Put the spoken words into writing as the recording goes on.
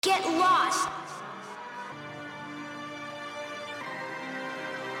Get lost.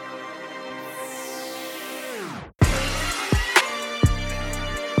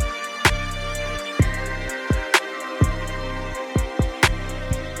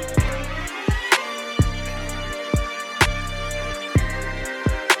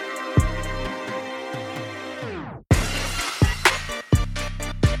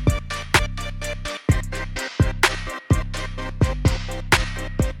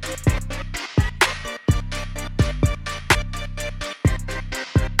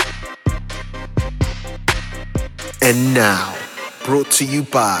 And now, brought to you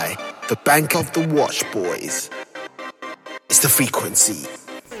by the Bank of the Washed Boys. It's the frequency.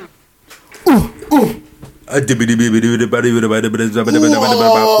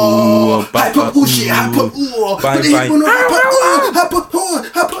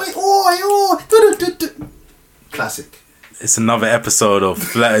 Classic. It's another episode of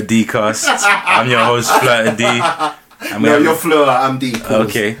Flirter D Cast. I'm your host, Flirter D. No, you're Fleur, I'm D. Pause.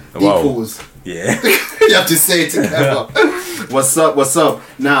 Okay. D. Wow. Pause. Yeah. You have to say it together. What's up? What's up?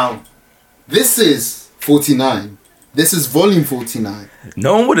 Now, this is 49. This is volume 49.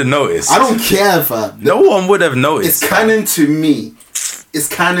 No one would have noticed. I don't care, fam. No one would have noticed. It's canon to me. It's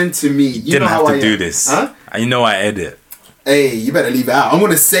canon to me. You Didn't know have how to I do am. this. Huh? And you know I edit. Hey, you better leave it out. I'm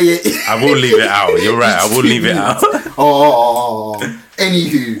gonna say it. I will leave it out. You're right. I will leave it out. Oh.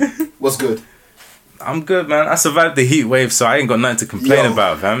 Anywho, what's good? I'm good, man. I survived the heat wave, so I ain't got nothing to complain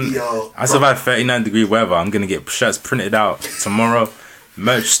about, fam. I survived 39-degree weather. I'm gonna get shirts printed out tomorrow.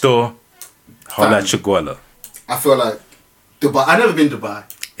 Merch store. Hola Chiguala. I feel like Dubai. I've never been to Dubai.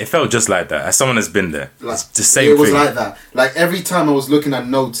 It felt just like that. As someone that's been there, Like, it's the same it was thing. like that. Like every time I was looking at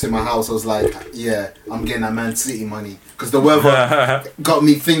notes in my house, I was like, "Yeah, I'm getting that Man City money." Because the weather got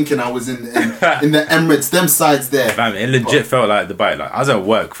me thinking I was in the Emirates, them sides there. Fam, it legit felt like Dubai. Like I was at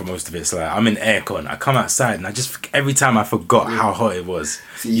work for most of it, so like I'm in aircon. I come outside and I just every time I forgot how hot it was.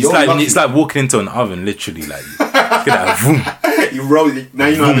 See, it's like walking into an oven, literally. Like look at that, vroom. You roll it. Now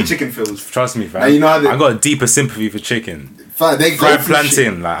you know how the chicken feels. Trust me, fam. Now you know how I got a deeper sympathy for chicken. Fam, they go Fried for shit.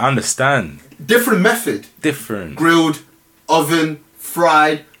 plantain, like I understand. Different method. Different. Grilled, oven,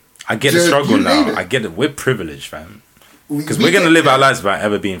 fried. I get the Jerk, struggle you name now. it. I get it. We're privileged, fam. Because We we're gonna get live there. our lives without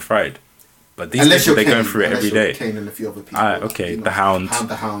ever being fried. But these Unless people, you're they're going Kane, through it unless every you're day. Kane and a few other people. Alright, okay, the Hound.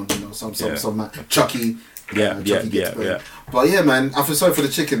 The Hound, you know, some Yeah. man. Chucky. Yeah. Gets paid. But yeah, man, I feel sorry for the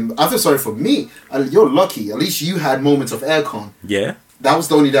chicken. I feel sorry for me. You're lucky. At least you had moments of aircon. Yeah. That was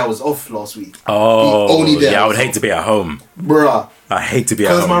the only day I was off last week. Oh, The only day yeah. I would was hate off. to be at home. Bruh. I hate to be at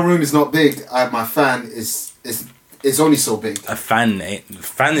Because home. my room is not big, my fan is only so big. A fan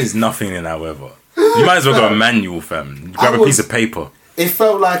is nothing in that weather. You might as well go a manual, fam. Grab a piece of paper. It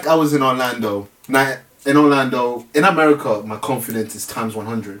felt like I was in Orlando. Now, in America, my confidence is times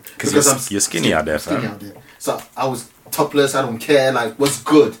 100. Because you're skinny out there, skinny fam. out there. So I was topless. I don't care. Like, what's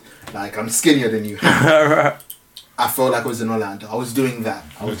good? Like, I'm skinnier than you. I felt like I was in Orlando. I was doing that.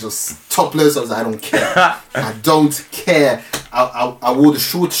 I was just topless. I was like, I don't care. I don't care. I wore the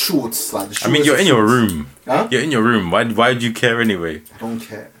shorts. Like the I mean, you're in your room. Huh? You're in your room. Why do you care anyway? I don't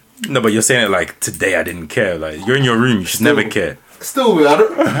care. No, but you're saying it like, today I didn't care. Like, you're in your room. You should never care. Still, I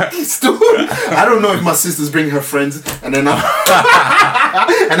don't know if my sister's bringing her friends, and then I'm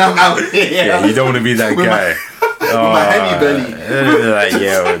out here. Yeah, you don't want to be that With guy. With my henny belly. Like,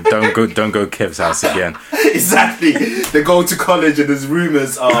 yeah, don't go Kev's house again. Exactly. They go to college and there's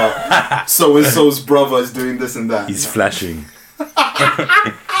rumors so and so's brother is doing this and that. He's flashing.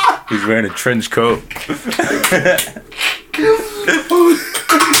 He's wearing a trench coat.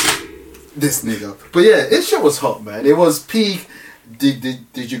 This nigga. But yeah, this shit was hot, man. It was peak. Did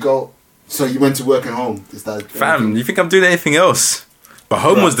you go? So you went to work at home? Is that Fam, you think I'm doing anything else? But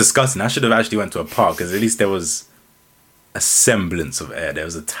home was disgusting. I should have actually went to a park because at least there was a semblance of air. There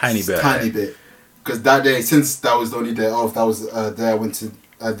was a tiny bit. Tiny bit. Because that day, since that was the only day off, that was the day I went to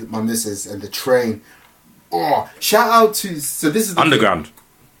my missus and the train. Oh, shout out to this is the Underground.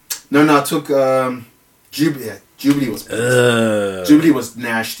 thing. No, I took Jubilee. Yeah, Jubilee was Jubilee was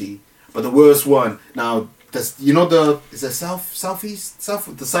nasty, but the worst one now. Is the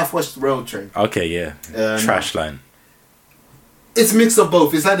Southwest Rail train? Okay, yeah. Trash line. It's mixed of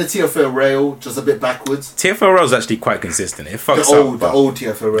both. It's like the TFL rail, just a bit backwards. TFL rail is actually quite consistent. It fucks The old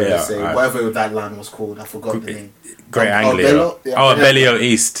TFL rail, yeah, whatever that line was called. I forgot the name. Great Anglia. Abellio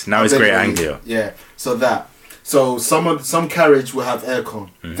East. Now it's Great Anglia. Yeah, so some carriage will have aircon.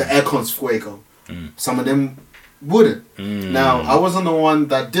 The aircon's fuego. Some of them wouldn't. Now, I wasn't the one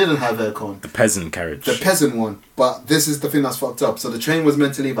that didn't have aircon. The peasant carriage. The peasant one. But this is the thing that's fucked up. So the train was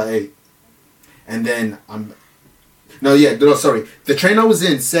meant to leave at 8. And then No, sorry. The train I was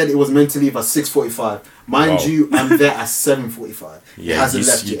in said it was meant to leave at 6:45. Mind you, I'm there at 7:45. Yeah, it hasn't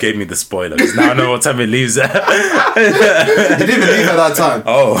left you yet. gave me the spoiler. 'Cause now I know what time it leaves at. It didn't even leave at that time.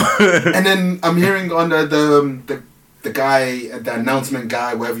 Oh. And then I'm hearing on the guy, the announcement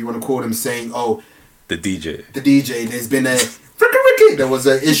guy, whatever you want to call him, saying, "Oh, The DJ. There's been a there was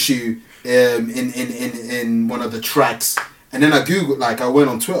an issue in one of the tracks." And then I googled, I went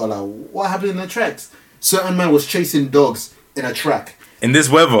on Twitter, what happened in the tracks? Certain man was chasing dogs in a track. In this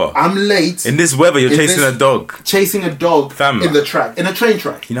weather. I'm late. In this weather, you're chasing a dog. Chasing a dog in the track, in a train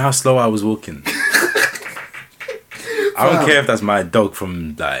track. You know how slow I was walking? I don't care if that's my dog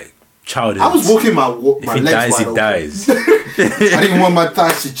from childhood. I was walking my if he legs dies, wide he open. dies. I didn't want my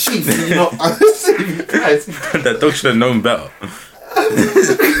thighs to cheat. That dog should have known better.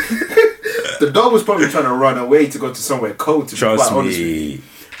 The dog was probably trying to run away to go to somewhere cold. To Trust be quite honest with me. you.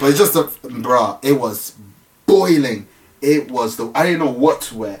 But it's just it was boiling. It was I didn't know what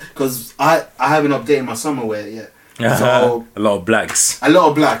to wear because I haven't updated my summer wear yet. So a lot of blacks. I didn't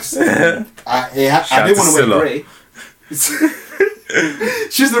want to wear grey.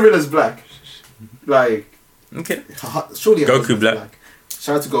 She's the realest black. Okay. Surely Goku Black.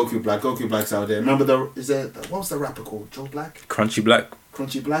 Shout out to Goku Black. Goku Black's out there. Remember what was the rapper called? Joe Black? Crunchy Black.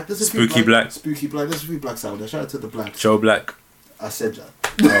 Crunchy Black. There's a Spooky few Black. Spooky Black. There's a few blacks out there. Shout out to the blacks. Joe Black. I said that.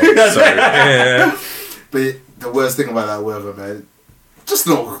 Oh, sorry. Yeah. But the worst thing about that weather, man,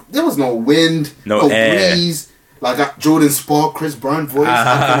 there was no wind, no air. breeze. Jordan Spark, Chris Brown voice.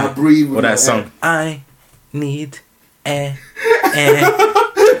 How can I breathe with that song? Air? I need air.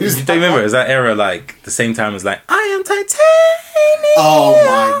 You don't remember? Is that era the same time as I am titanium? Oh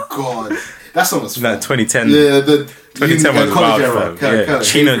my god, that song was fun. 2010. Yeah, the 2010 was college wild. era.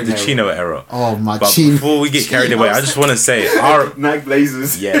 The Chino era. Oh my! But before we get carried away, I just want to say Nike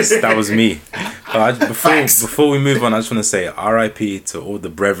Blazers. Yes, that was me. Before we move on, I just want to say R.I.P. to all the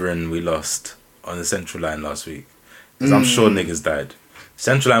brethren we lost on the Central Line last week. Because I'm sure niggas died.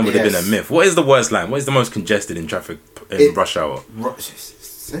 Central Line would have been a myth. What is the worst line? What is the most congested in traffic in rush hour?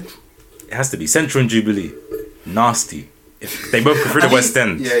 Central. It has to be Central and Jubilee. Nasty. If they both go through the West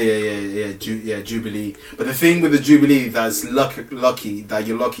End. Yeah, Jubilee. But the thing with the Jubilee that's lucky that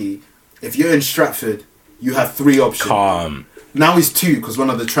you're lucky, if you're in Stratford, you have 3 options. Calm. Now it's 2 because one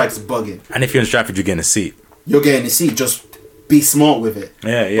of the tracks is bugging. And if you're in Stratford, you're getting a seat. You're getting a seat. Just be smart with it.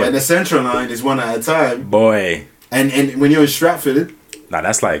 Yeah. But in the Central Line, it's 1 at a time. Boy. And when you're in Stratford... Nah,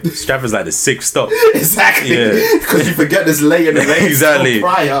 that's Stratford's the 6th stop. Exactly. Yeah. Because you forget there's lane in the lane. Exactly.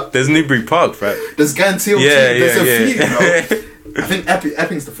 Prior. There's Newbury Park, right? There's Gantill. There's a few, I think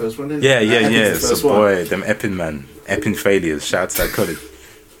Epping's the first one, isn't it? Yeah. So boy, them Epping, man. Epping failures. Shout out to that college.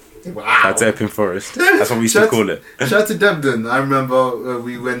 Wow. Shout out to Epping Forest. That's what we used to call it. Shout out to Debden. I remember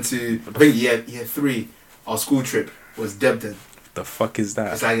we went to, I think year 3, our school trip was Debden. The fuck is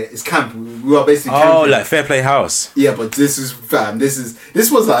that? It's camp. We were basically camping. Oh, Fair Play House. Yeah, but this was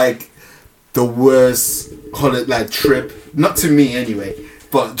the worst holiday trip. Not to me anyway,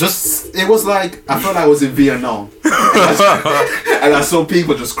 but just it was I felt like I was in Vietnam, and I saw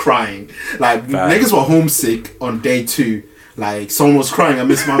people just crying. Niggas were homesick on day 2. Someone was crying. I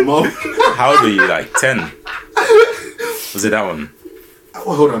miss my mom. How old were you? 10? Was it that one?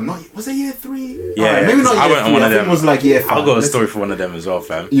 Oh, hold on. Was it year 3? Yeah, right, maybe not year 3. I went on one of them. I think it was year 5. I've got a story for one of them as well,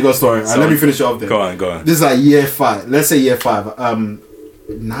 fam. You got a story? Let me finish it off then. Go on. This is year 5. Let's say year 5.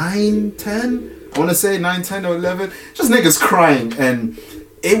 9, 10? I want to say 9, 10 or 11. Just niggas crying. And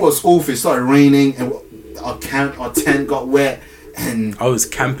it was awful. It started raining. And our tent got wet. And I was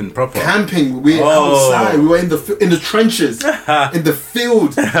camping proper. We were outside. We were in the trenches. In the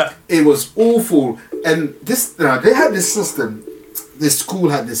field. It was awful. And they had this system. This school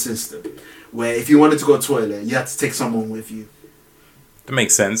had this system where if you wanted to go to the toilet, you had to take someone with you. That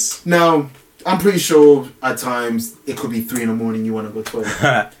makes sense. Now, I'm pretty sure at times it could be 3 a.m. you want to go to the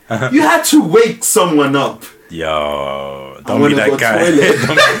toilet. You had to wake someone up. Yo, don't be that guy.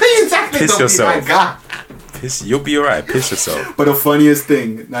 Exactly, piss don't yourself. be that guy. You'll be alright. Piss yourself. But the funniest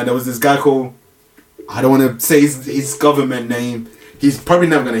thing, now there was this guy called, I don't want to say his government name. He's probably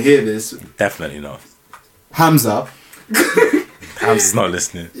never going to hear this. Definitely not. Hamza. Hamza's not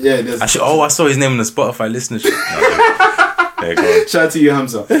listening. Yeah, I saw his name on the Spotify listenership. No, there you go. Shout out to you,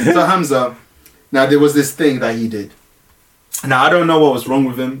 Hamza. So Hamza, now there was this thing that he did. Now I don't know what was wrong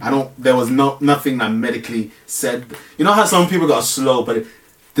with him. There was nothing that medically said. You know how some people got slow, but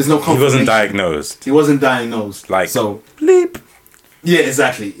there's no confirmation. He wasn't diagnosed. He wasn't diagnosed. So bleep. Yeah,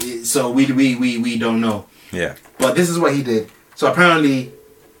 exactly. So we don't know. Yeah. But this is what he did. So apparently,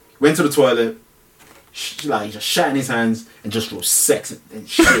 went to the toilet. Just shat in his hands and just wrote sex and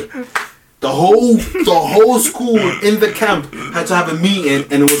shit. The whole school in the camp had to have a meeting,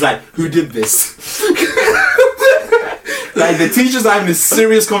 and it was like, who did this? Like the teachers are having a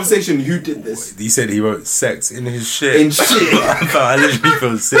serious conversation. Who did this? He said he wrote sex in his shit. In shit. I literally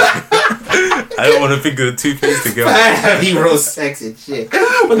feel sick. I don't want to think of the two things together. He wrote sex and shit.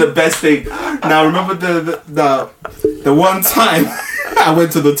 But the best thing. Now remember the one time I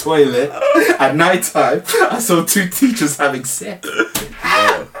went to the toilet at night time. I saw two teachers having sex.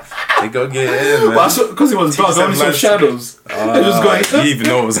 They go get in, man. Because it was dark, I only saw shadows. They just going. You even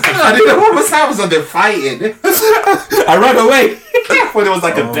know what was happening. I didn't know what was happening, so they're fighting. I ran away when it was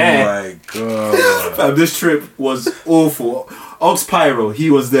like a bear. Oh my god! Fam, this trip was awful. Ox Pyro,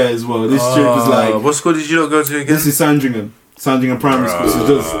 he was there as well. This trip was like. What school did you not go to again? This is Sandringham Primary School. So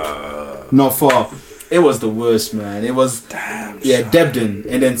just not far. It was the worst, man. It was. Damn. Yeah, Debden,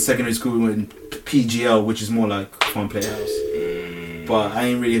 and then secondary school we went PGL, which is more like Fun Playhouse. But I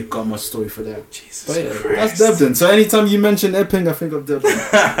ain't really got much story for that. Jesus but yeah, Christ. that's Debden. So anytime you mention Epping, I think of Debden.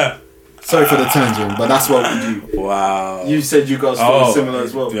 Sorry for the tangent, but that's what we do. Wow. You said you got something similar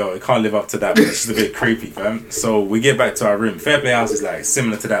as well. Yo, it can't live up to that, but it's just a bit creepy, fam. So we get back to our room. Fair Play House is like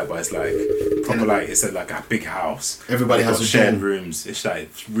similar to that, but it's like proper like it's like a big house. Everybody has a shared dorm. rooms. It's like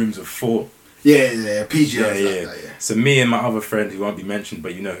rooms of 4. Yeah, PGL. Yeah. Like that, yeah. So me and my other friend, who won't be mentioned,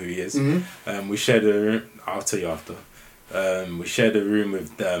 but you know who he is. We shared a room. I'll tell you after. We shared a room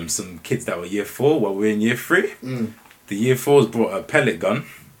with some kids that were year 4 while we were in year 3. The year 4s brought a pellet gun,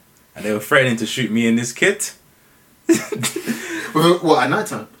 and they were threatening to shoot me and this kid. What, at night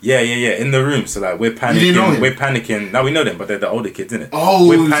time? Yeah. In the room. So like we're panicking. You didn't know him? We're panicking. Now we know them, but they're the older kids, innit? Oh,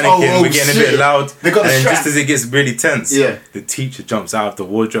 we're panicking. We're getting shit. a bit loud. They got the and then strap. just as it gets really tense, the teacher jumps out of the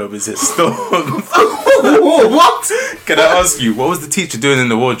wardrobe and says, "Stop!" What? Can I ask you, what was the teacher doing in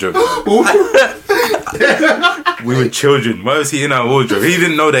the wardrobe? We were children. Why was he in our wardrobe? He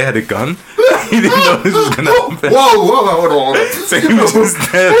didn't know they had a gun. He didn't know this was gonna happen. Whoa, hold on. So he was just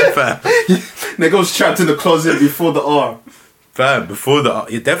there, fam. Nego's trapped in the closet before the R. Fam, before the R.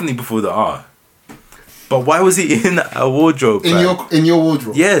 Yeah, definitely before the R. But why was he in a wardrobe, fam? In your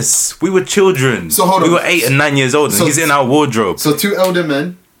wardrobe? Yes, we were children. So hold on. We were 8 and 9 years old, and he's in our wardrobe. So 2 elder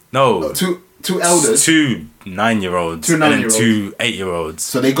men. No. Two elders. 2 9-year-olds. Two 9-year-olds. And then 2 8-year-olds.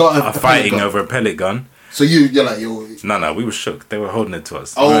 So they got are fighting over a pellet gun. So you're like, No, we were shook. They were holding it to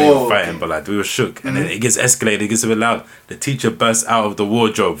us. Oh, We weren't even fighting, but like we were shook. And then it gets escalated, it gets a bit loud. The teacher bursts out of the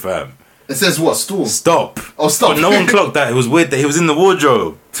wardrobe, fam. It says what? Storm? Stop. Oh, stop. But no one clocked that. It was weird that he was in the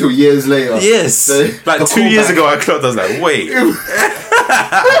wardrobe. 2 years later. Yes. Like 2 years ago I clocked. I was like, wait.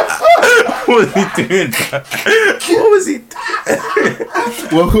 What was he doing? What was he doing?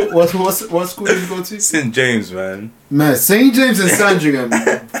 What school did you go to? St. James, man. Man, St. James and Sandringham.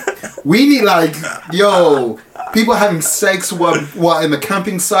 We need people having sex while in the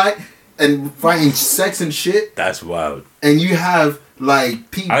camping site and fighting sex and shit. That's wild. And you have like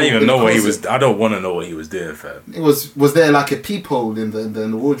people. I don't even know what he was. I don't want to know what he was doing, fam. Was there like a peephole in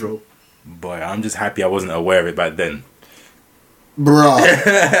the wardrobe? Boy, I'm just happy I wasn't aware of it back then. Bruh.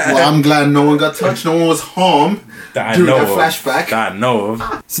 Well, I'm glad no one got touched, no one was harmed during that flashback. That I know of.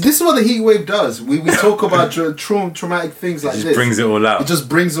 See, this is what the Heatwave does. We talk about traumatic things like this. It just brings it all out. It just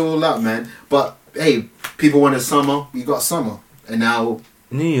brings it all out, man. But hey, people wanted summer. We got summer, and now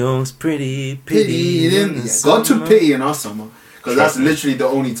New York's pretty pity. Got to pity in our summer, because that's literally the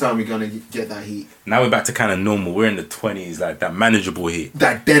only time we're gonna get that heat. Now we're back to kind of normal. We're in the 20s, like that manageable heat.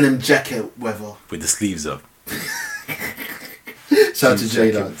 That denim jacket weather with the sleeves up. Shout out to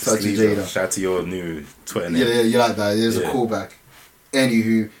Jada. Shout out to your new Twitter name. Yeah, you like that. There's a callback.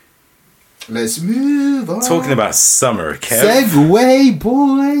 Anywho, let's move on. Talking about summer, Kev. Segway,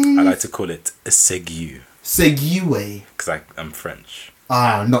 boys. I like to call it a segue. Segue. Because I'm French.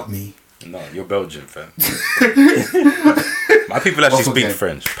 Ah, not me. No, you're Belgian, fam. My people actually speak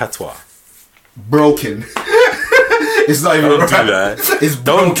French. Patois. Broken. It's not even Don't do that. It's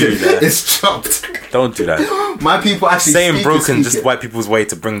Don't broken. do that. It's chopped. Don't do that. My people actually saying broken just white people's way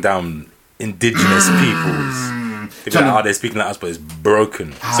to bring down indigenous peoples. They're speaking like us, but it's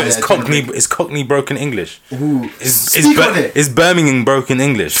broken. So it's Cockney. It's Cockney broken English. Ooh. Speak on it. It's Birmingham broken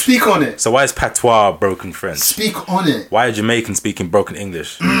English. Speak on it. So why is Patois broken French? Speak on it. Why are Jamaicans speaking broken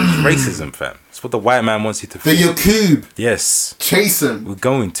English? It's racism, fam. It's what the white man wants you to feel. The Yakub. Yes. Chase him. We're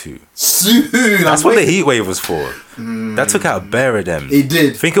going to. Soon. That's what the heat wave was for. That took out a bear of them. It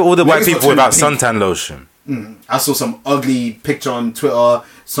did. Think of all the white people without suntan lotion. I saw some ugly picture on Twitter.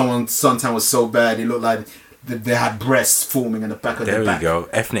 Someone's suntan was so bad it looked like they had breasts forming in the back of their back. There we go.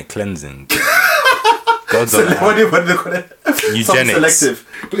 Ethnic cleansing. Eugenics. Selective.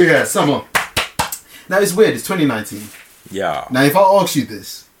 But yeah, summer. Now it's weird. It's 2019. Yeah. Now if I ask you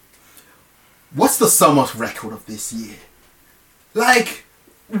this, what's the summer record of this year? Like,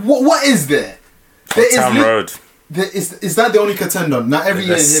 what is there? Town Road. Is that the only contender? Not every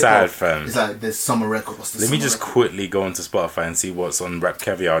year in hip hop. Sad, fam. It's like there's summer record. What's the Let me just record? quickly go onto Spotify and see what's on Rap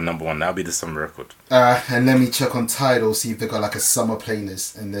Caviar #1. That'll be the summer record. And let me check on Tidal, see if they got like a summer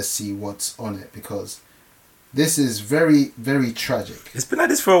playlist, and let's see what's on it, because this is very, very tragic. It's been like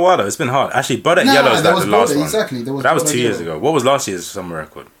this for a while though. It's been hard. Actually, Bodak Yellow is like the last one. Exactly. That was 2 years ago. What was last year's summer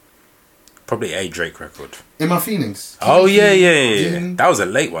record? Probably a Drake record. In My Feelings. Oh yeah. That was a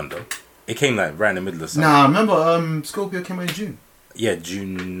late one though. It came like right in the middle of summer. Nah, remember Scorpio came out in June. Yeah,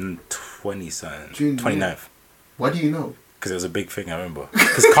 June 20-something. June 29th. Yeah. Why do you know? Because it was a big thing, I remember.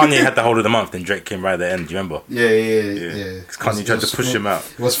 Because Kanye had the whole of the month, then Drake came right at the end, do you remember? Yeah. Because Kanye tried to push him out.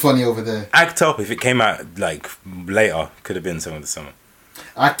 It was funny over there. Act Up, if it came out like later, could have been some of the summer.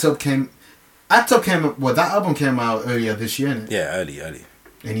 Act Up came, well, that album came out earlier this year, innit? Yeah, early.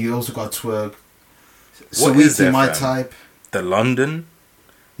 And you also got Twerk. What is there, My fam? Type. The London?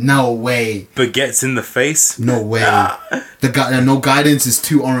 No way. Baguettes in the Face? No way. No Guidance is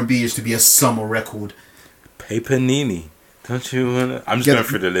too R&B-ish to be a summer record. Paper Nini. Don't you wanna... I'm just going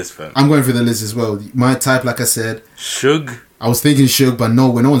through the list, fam. I'm going through the list as well. My Type, like I said. Suge. I was thinking Suge, but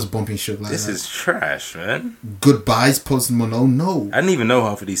no one's bumping Suge like This that. is trash, man. Goodbyes, Post Malone, no. I didn't even know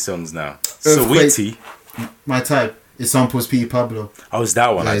half of these songs now. Earthquake. Sweetie. My Type. It samples P. Pablo. Oh, it's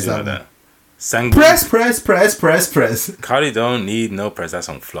that one. Yeah, I it's do know that that. one. Press. Cardi don't need no press. That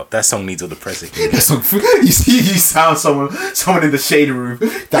song flop. That song needs all the press it can get. That song, you sound someone in the shade room.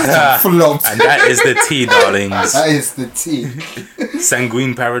 That song flopped. And that is the T, darlings. That is the T.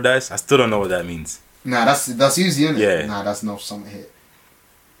 Sanguine Paradise. I still don't know what that means. Nah, that's Uzi, isn't it? Yeah. Nah, that's no summer hit.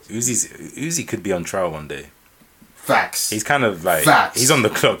 Uzi could be on trial one day. Facts. He's kind of like... Facts. He's on the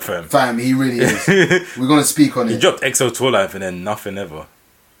clock, fam. Fam, he really is. We're going to speak on He it. dropped XO Tour Life and then nothing ever.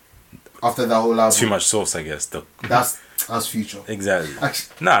 After that whole album. Too much sauce, I guess. That's Future. Exactly.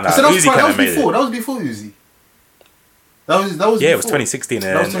 Actually, Nah, so Uzi kind of made it. That was before Uzi. That was Yeah, before. it was 2016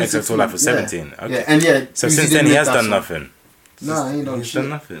 and then XO Tour Life was 17. Okay. Yeah, and yeah. So Uzi since didn't then he make has that done song. nothing. Nah, he ain't done He's shit. done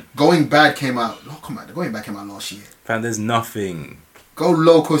nothing. Going Bad came out. Oh, come on. Going Bad came out last year. Fam, there's nothing. Go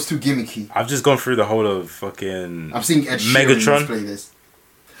Loco is too gimmicky. I've just gone through the whole of fucking... I'm seeing Ed Sheeran Megatron. play this.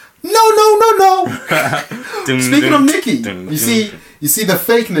 No. Speaking of Nicki, you see the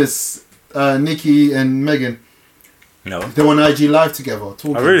fakeness, Nicki and Megan. No. They were on IG Live together,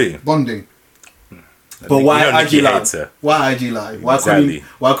 talking, really? bonding. But why IG Live? Why IG Live?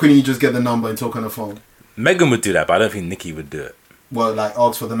 Why couldn't you just get the number and talk on the phone? Megan would do that, but I don't think Nicki would do it. Well, like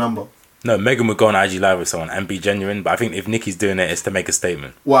ask for the number. No, Megan would go on IG Live with someone and be genuine, but I think if Nicki's doing it, it's to make a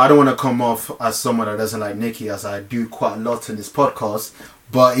statement. Well, I don't want to come off as someone that doesn't like Nicki, as I do quite a lot in this podcast,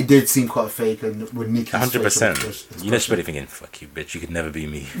 but it did seem quite fake and with Nicki's 100%. You know, she's probably thinking, fuck you, bitch, you could never be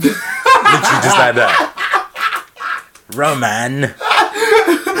me. Literally just like that. Roman.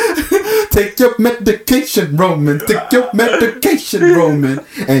 Take your medication, Roman. Take your medication, Roman,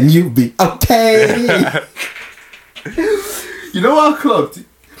 and you'll be okay. You know what I clocked?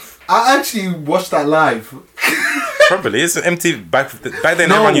 I actually watched that live. Probably. It's MTV. Back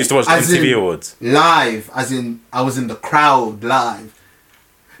then, everyone used to watch the MTV Awards. Live, as in, I was in the crowd live.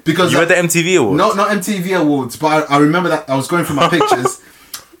 Because you were at the MTV Awards? Not MTV Awards, but I remember that I was going through my pictures.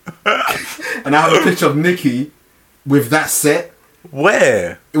 And I have a picture of Nicki with that set.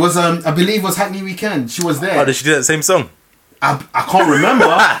 Where? It was, I believe it was Hackney Weekend. She was there. Oh, did she do that same song? I can't remember,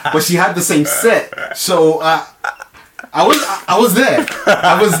 but she had the same set. So, I was there.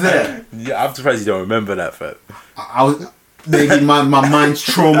 I was there. Yeah, I'm surprised you don't remember that, fam. I was maybe my mind's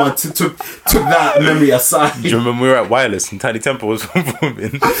trauma took that memory aside. Do you remember we were at Wireless and Tiny Temple was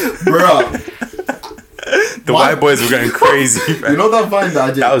performing? Bro. The white boys were going crazy. You know that Vine that I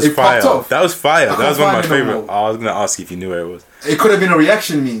did? That was fire. That was fire. That was one of my favourite. I was going to ask you if you knew where it was. It could have been a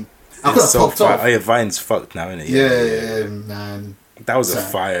reaction meme. I could have popped off. Oh yeah, Vine's fucked now, isn't it? Yeah, man. That was a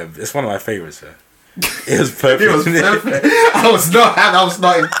fire. It's one of my favourites, man. It was perfect. It was perfect. I was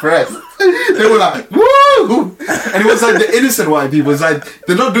not impressed. They were like, woo! And it was like the innocent white people. It's like,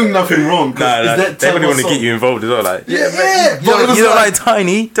 they're not doing nothing wrong. They really want to get you involved as well. Like, yeah. You don't like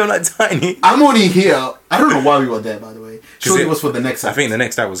Tiny? Don't like Tiny? I'm only here. I don't know why we were there, by the way. Surely it was for the next act. I think the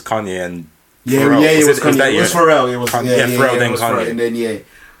next act was Kanye and Pharrell. It was Kanye. It was Pharrell. It was Pharrell, then Kanye. And then,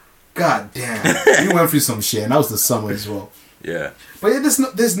 God damn. We went through some shit, and that was the summer as well. Yeah. But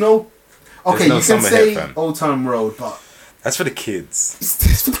there's no... Okay, you can say Old Town Road, but... That's for the kids.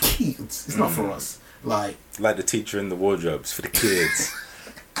 It's for the kids. It's not for us. Like the teacher in the wardrobes for the kids.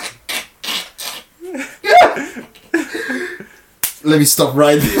 Let me stop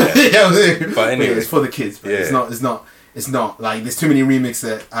right there. But anyway, it's for the kids. But it's not It's not. Like, there's too many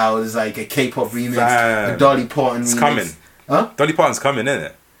remixes out. There's like a K-pop remix, a Dolly Parton remix. It's coming. Huh? Dolly Parton's coming, isn't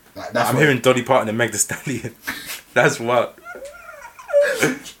it? Like, I'm hearing Dolly Parton and Meg Thee Stallion. That's what.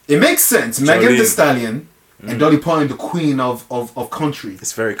 It makes sense. Jolene. Megan Thee Stallion and Dolly Parton, the queen of country.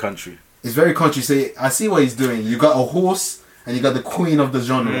 It's very country. It's very country. So I see what he's doing. You got a horse and you got the queen of the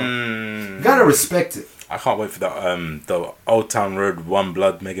genre. You gotta respect it. I can't wait for the Old Town Road One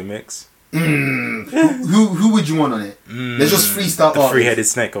Blood mega mix. Who would you want on it? Let's just freestyle. The three-headed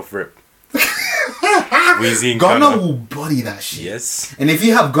snake off Rip. Weezy and Gunna will body that shit. Yes. And if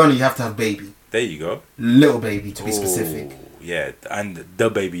you have Gunna, you have to have Baby. There you go. Little Baby, to be specific. Yeah, and the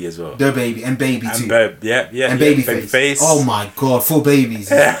Baby as well. The Baby and Baby and too. Yeah. And Babyface. Oh my god, 4 Babies.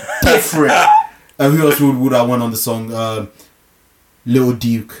 Different. Who else would I want on the song? Little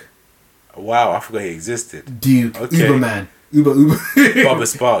Duke. Wow, I forgot he existed. Duke. Okay. Uberman. Uber. Bubba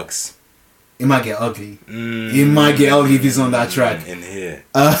Sparks. It might get ugly. It might get ugly if he's on that track. In here.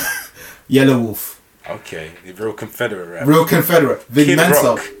 Yellow Wolf. Okay, the real Confederate rap. Real Confederate. Vic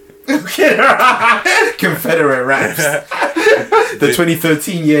Mensa. Confederate raps. The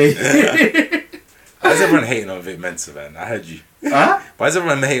 2013 year. Why is everyone hating on Vic Mensa, man? I heard you. Huh? Why is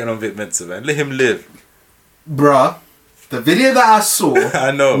everyone hating on Vic Mensa, man? Let him live. Bruh, the video that I saw,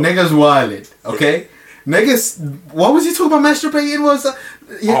 I know. niggas wildin', okay? Niggas, what was he talking about masturbating?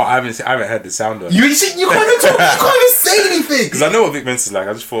 Oh, I haven't heard the sound of it. You can't even talk, you can't even say anything. Because I know what Vic Mensa's like.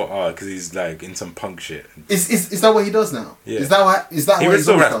 I just thought, because he's like in some punk shit. Is that what he does now? Yeah. Is that what He he's was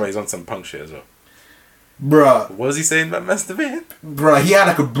still rap, on? but he's on some punk shit as well. Bruh, What was he saying about masturbating? he had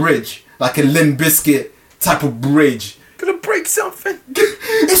like a bridge, like a Limp Bizkit type of bridge. Gonna break something.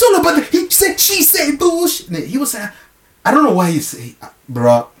 It's all about he said, she said bullshit. He was saying, I don't know why he said,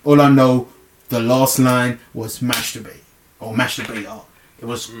 bruh, all I know, the last line was masturbate. Or masturbate.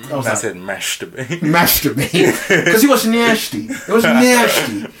 I said masturbate. Masturbate. Because he was nasty. It was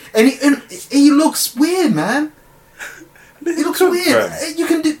nasty. And he looks weird, man. He looks weird. You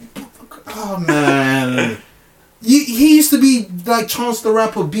can do... Oh, man. He used to be like Chance the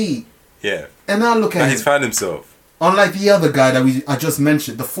Rapper B. Yeah. And now look at him. He's found himself. Unlike the other guy that I just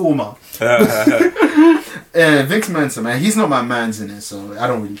mentioned, the former. Vince Mensa, man, he's not my man's in it, so I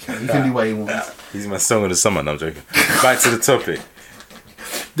don't really care. He can do what he wants. He's my song of the summer. No, I'm joking. Back to the topic.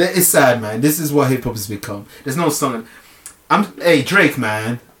 It's sad, man. This is what hip hop has become. There's no song. Hey, Drake,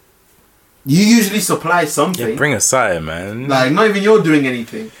 man. You usually supply something. Yeah, bring a sire, man. Like, not even you're doing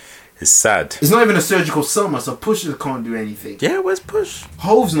anything. It's sad. It's not even a surgical summer, so Pusha can't do anything. Yeah, where's Push?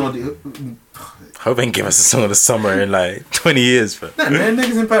 Hove's not... Hove ain't give us a song of the summer in like 20 years, but... Nah, man,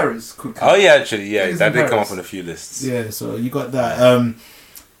 niggas in Paris. Could come. Oh, yeah, actually, yeah. Niggas That in did come Paris. up on a few lists. Yeah, so you got that.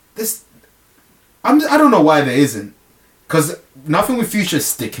 I don't know why there isn't. Because nothing with Future is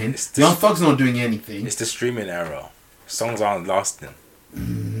sticking. Young Thug's not doing anything. It's the streaming era. Songs aren't lasting.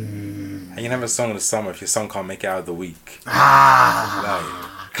 And you can have a song of the summer if your song can't make it out of the week. Like,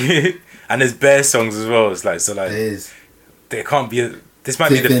 and there's bare songs as well. It's like, so like, there can't be this might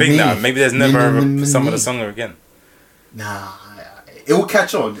be the thing now. Maybe there's never a song of the summer again. Nah, it will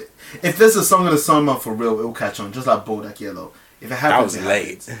catch on. If there's a song of the summer for real, it will catch on. Just like Bodak Yellow. If it happens, that was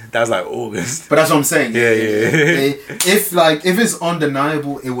late. That was like August. But that's what I'm saying. Yeah. If it's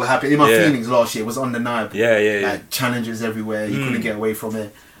undeniable, it will happen. In my feelings last year, it was undeniable. Yeah. Like challenges everywhere, you couldn't get away from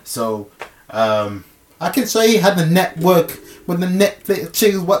it. So, I can say he had the network with the Netflix.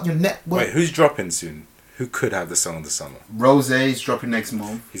 Check what your network. Wait, who's dropping soon? Who could have the song of the summer? Rose's dropping next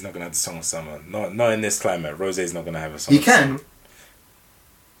month. He's not gonna have the song of the summer. Not in this climate. Rose's not gonna have a song. He of the can.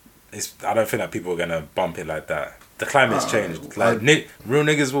 Summer. I don't think that people are gonna bump it like that. The climate's changed. Like real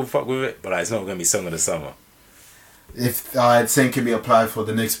niggas will fuck with it, but like, it's not gonna be song of the summer. If same can be applied for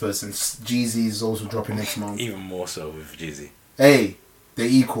the next person. Jeezy is also dropping next month. Even more so with Jeezy. Hey, they're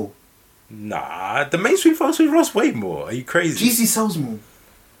equal. Nah, the mainstream fucks with Ross way more. Are you crazy? Jeezy sells more.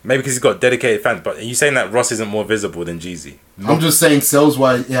 Maybe because he's got dedicated fans, but are you saying that Ross isn't more visible than Jeezy? I'm just saying sales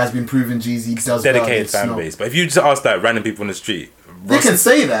wise it has been proven Jeezy does dedicated fan base. But if you just ask that random people on the street, they can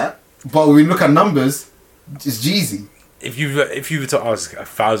say that, but when we look at numbers, it's Jeezy. If you were to ask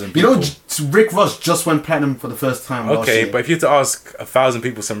 1,000 people, you know, Rick Ross just went platinum for the first time. Okay, but if you were to ask 1,000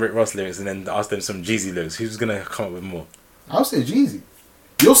 people some Rick Ross lyrics and then ask them some Jeezy lyrics, who's gonna come up with more? I'll say Jeezy.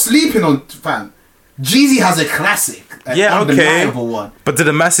 You're sleeping on fam. Jeezy has a classic, undeniable one. But do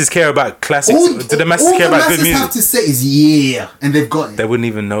the masses care about classics? Do the masses care about good music? All the masses have to say is yeah, and they've got it. They wouldn't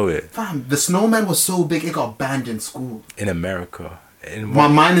even know it. Fam, the Snowman was so big it got banned in school. In America. My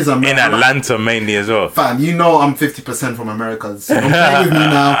mind is America. In Atlanta mainly as well. Fam, you know I'm 50% from America, so don't play with me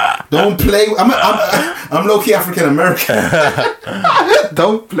now. Don't play. I'm low-key African American.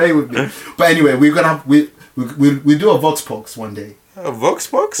 Don't play with me. But anyway, we're gonna have We do a Vox Box one day. A Vox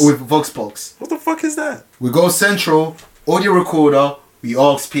Box? With Vox Box. What the fuck is that? We go central, audio recorder. We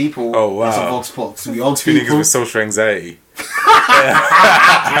ask people. Oh wow. It's a Vox Box. We ask Two niggas people. with social anxiety.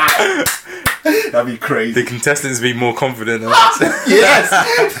 That'd be crazy. The contestants be more confident. Than us.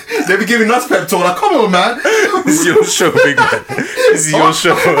 Yes. They be giving us pep talk. Like, come on, man. This is your show, big man. This is your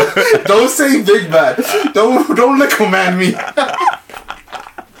show. Don't say big man. Don't little man me.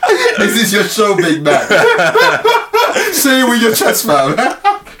 This is your show, big man. Say it with your chest, fam.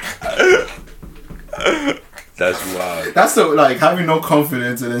 That's wild. That's the, like, having no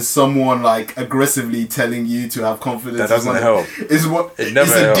confidence and then someone like aggressively telling you to have confidence. That doesn't help. Is what it never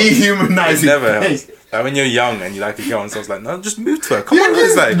it's a helps. dehumanizing It never thing. helps. Like when you're young and you like a girl and someone's like, no, just move to her. Come on,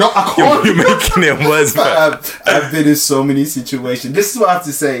 it's like, no, I can't. You're making it worse, man. I've been in so many situations. This is what I have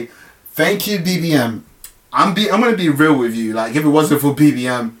to say. Thank you, BBM. I'm gonna be real with you. Like, if it wasn't for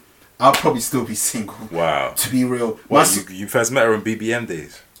BBM, I'll probably still be single. Wow. To be real. What, you first met her on BBM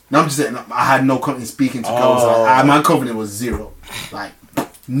days? No, I'm just saying, I had no confidence speaking to girls. Like, my confidence was zero. Like,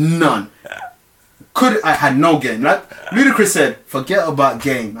 none. I had no game. Like Ludacris said, forget about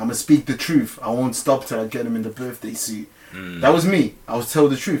game. I'm going to speak the truth. I won't stop till I get him in the birthday suit. That was me. I was tell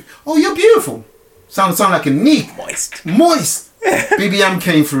the truth. Oh, you're beautiful. Sound like a neat. Moist. BBM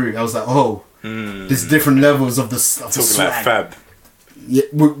came through. I was like, oh, there's different levels of the swag. Talking like fab. Yeah,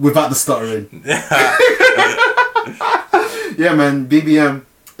 without the stuttering. Yeah, man. BBM.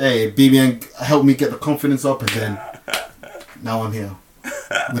 Hey, BBM helped me get the confidence up, and then now I'm here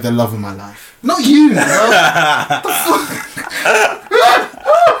with the love of my life. Not you, bro.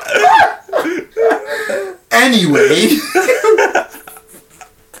 Anyway,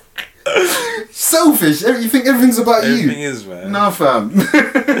 selfish. You think everything's about you? Everything is, man. No, fam.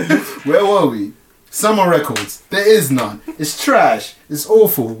 Where were we? Summer Records. There is none. It's trash. It's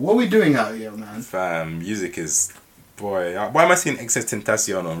awful. What are we doing out here, man? Fam, music is... Boy, why am I seeing XXL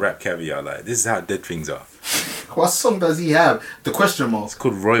Tentacion on Rap Caviar? Like, this is how dead things are. What song does he have? The question mark. It's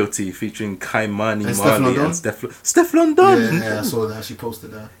called Royalty, featuring Kaimani And Marley and Steph London. Yeah, I saw that. She posted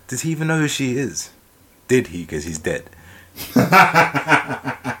that. Does he even know who she is? Did he? Because he's dead.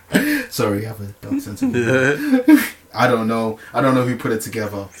 Sorry, I have a dark sense of humor. I don't know. I don't know who put it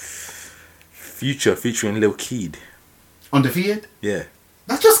together. Future featuring Lil Keed. Undefeated? Yeah.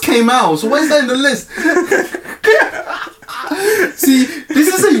 That just came out, so why is that in the list? See, this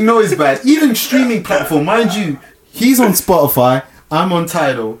is how you know it's bad. Even streaming platform, mind you, he's on Spotify, I'm on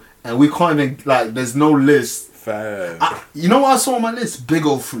Tidal, and we can't even, like, there's no list. Fam. You know what I saw on my list? Big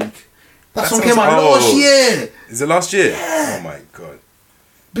Ol' Freak. That song sounds came out last year. Is it last year? Yeah. Oh my god.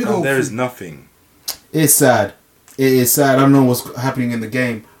 Big Ol' There Freak. is nothing. It's sad. It is sad. I don't know what's happening in the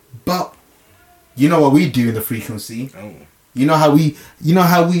game, but you know what we do in the frequency. Oh. You know how we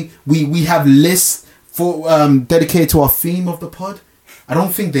have lists for dedicated to our theme of the pod. I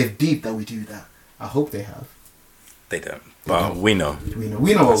don't think they've deep that we do that. I hope they have. They don't. But we know. We know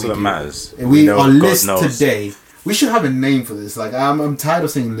what That's we what do. matters. We know our God list knows. today. We should have a name for this. Like I'm tired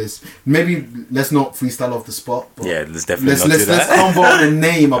of saying list. Maybe let's not freestyle off the spot. But Yeah, let's definitely not do let's that. convo on a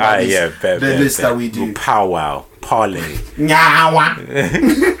name about this, bet, the list that we do. We'll powwow. Parlay. Nyawa.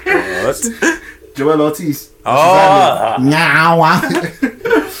 What? Joel Ortiz. Oh. Nyawa.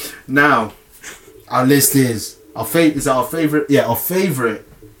 Now, our list is our favorite. Yeah, our favorite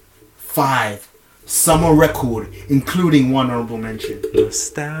 5 summer record, including one honorable mention.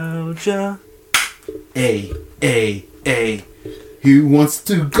 Nostalgia. A. Who wants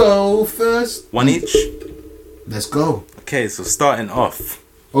to go first? One each. Let's go. Okay, so starting off.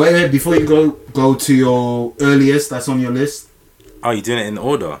 Wait, before you go to your earliest that's on your list. Oh, you're doing it in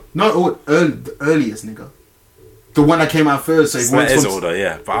order? No, the earliest, nigga. The one that came out first. So So that is order,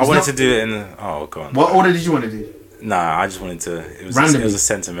 yeah. But I wanted to do it in... Oh, go on. What order did you want to do? Nah, I just wanted to... It was a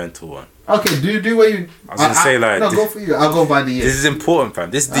sentimental one. Okay, do what you... I was going to say, like... No, go for you. I'll go by the year. This is important, fam.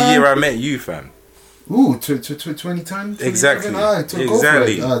 This is the year I met you, fam. Ooh, 2010? Exactly.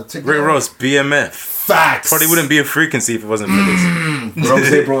 Exactly. Rick Ross, BMF. Facts. Probably wouldn't be a frequency if it wasn't for this. Rose,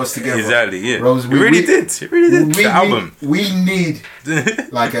 they brought us together. Exactly, yeah. Rose, we really did. The album. We need,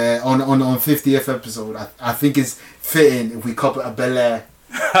 like, on 50th episode, I think it's fitting if we couple a Bel Air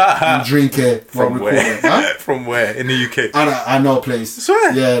and drink it while From recording. where? Huh? From where? In the UK? I know a place.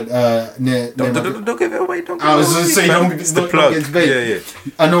 Swear? Yeah, near Don't give it away. Don't give I was it going away. to say, fam. don't It's the get plug. bait. Yeah.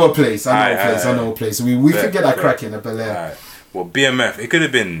 I know a place. I Aight. know a place. We could get that cracking at Bel Air. Alright. Well, BMF, it could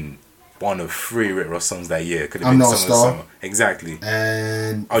have been one of 3 Rick Ross songs that year. It could have I'm been Not a Song of the Star. Summer. Exactly.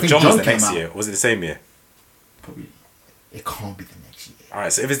 And I Oh, think John was the came next out. year. Was it the same year? Probably. It can't be the next year.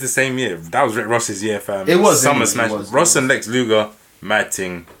 Alright, so if it's the same year, that was Rick Ross's year, fam. It was, Summer anyway, Smash. it was. Ross and Lex Luger, Mad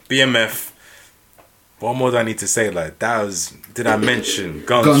Ting, BMF. What more do I need to say? Like, that was... Did I mention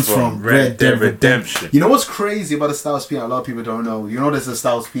Guns from Red Dead Redemption? You know what's crazy about the Styles P? A lot of people don't know. You know there's a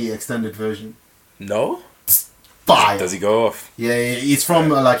Styles P extended version? No? Fire. Does he go off? Yeah, it's from,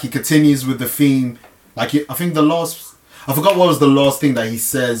 like, he continues with the theme. Like, I think the last... I forgot what was the last thing that he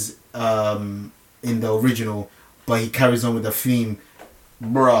says in the original, but he carries on with the theme.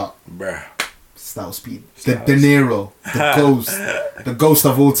 Bruh. Styles P. The De Niro. The ghost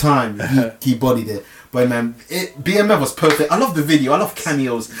of all time. He bodied it. But man, BMF was perfect. I love the video. I love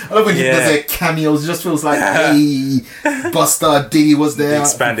cameos. I love when he does their cameos. It just feels like, hey, Busta D was there. The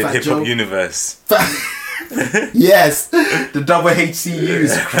expanded hip hop universe. Yes, the double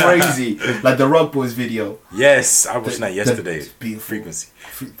HCUs, crazy. Like the Rock Boys video. Yes, I watched that yesterday. Frequency.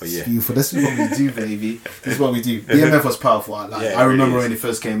 But yeah, beautiful. This is what we do, baby. This is what we do. BMF was powerful. I remember when it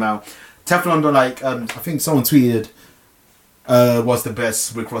first came out. Teflon Don, like I think someone tweeted, was the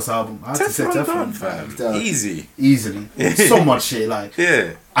best Rick Ross album. I had to say Teflon, fam. Easily. So much shit. Like,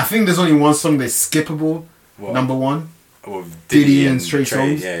 I think there's only one song that's skippable. What? Number one. Diddy and Straight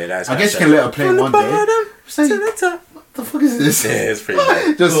Songs. Yeah, that's I guess you can let her play one day. Say, what the fuck is this? Yeah, it's pretty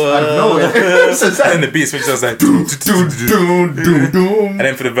bad. Just out of nowhere. And then the beat switch was like doom, doom, doom, doom, doom. And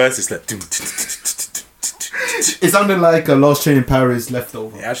then for the verse it's like doom. It sounded like a Lost Train in Paris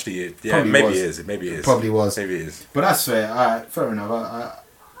leftover. Yeah, actually, yeah, maybe it is. Maybe it is. Probably was. Maybe it is. But that's fair. Alright, fair enough.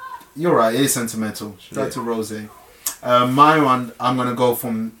 You're right. It is sentimental. Shout out to Rose. My one, I'm gonna go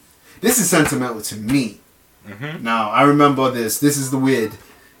from. This is sentimental to me. Mm-hmm. Now I remember this. This is the weird.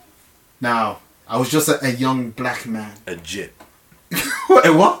 Now I was just a young black man. A jit.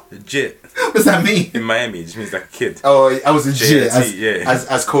 What? A jit. What does that mean? In Miami, it just means like a kid. Oh, I was a jit. JLT,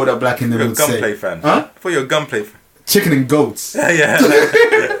 as Kodak Black in the would say. You're a gunplay fan. Huh? I thought you were a gunplay fan. Chicken and goats. Yeah.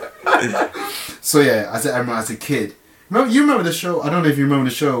 So yeah, I remember as a kid. You remember the show? I don't know if you remember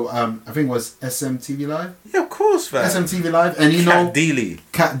the show. I think it was SMTV Live. Yeah, of course, man. SMTV Live, and you know,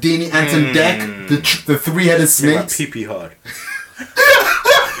 Cat Deely, Anton Deck, the three-headed snakes. Pee hard.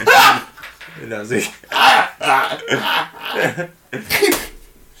 That was it.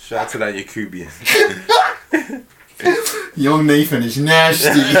 Shout out to that Yakubian. Young Nathan is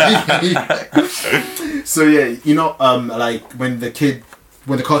nasty. So yeah, you know, like when the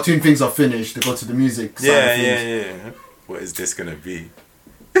cartoon things are finished, they go to the music. Yeah. What is this gonna be?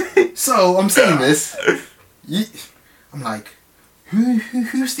 So I'm saying this. I'm like,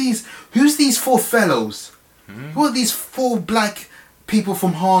 who's these four fellows? Who are these four black people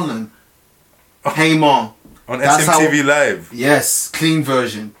from Harlem? Hey Ma. On SMTV Live. Yes, clean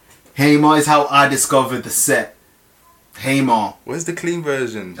version. Hey Ma is how I discovered the set. Hey Ma. Where's the clean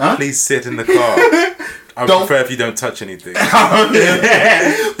version? Huh? Please sit in the car. I would prefer if you don't touch anything.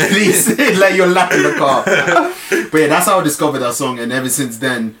 Please sit, let your lap in the car. But yeah, that's how I discovered that song, and ever since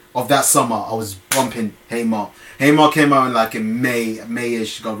then, of that summer, I was bumping Hey Ma. Hey Ma came out in like in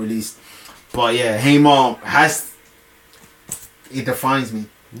May-ish, got released. But yeah, Hey Ma it defines me.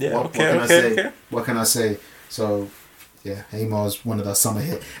 Yeah, what can I say? What can I say? So yeah, Hey Ma is one of the summer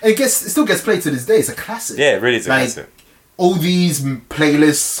hits. And it still gets played to this day. It's a classic. Yeah, it really is a classic. All these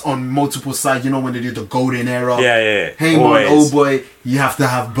playlists on multiple sites, you know, when they do the golden era. Yeah. Hey Ma, oh boy, you have to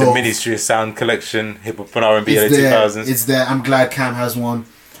have both. The Ministry of Sound collection, hip hop and R&B of the 2000s. It's there. I'm glad Cam has one.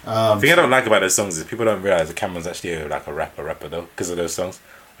 The thing I don't like about those songs is people don't realize that Cameron's actually like a rapper though, because of those songs.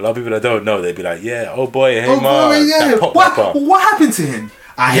 A lot of people that don't know, they'd be like, yeah, oh boy, Hey Ma, boy, yeah. that pop rapper. What happened to him?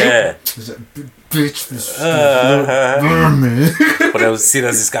 I hate bitch, this But I was seeing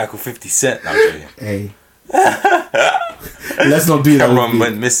this guy called 50 Cent. No, I'm joking. Hey. Let's not do that. Cameron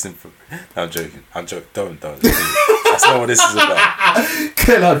went missing. No, I'm joking. Don't. That's not what this is about.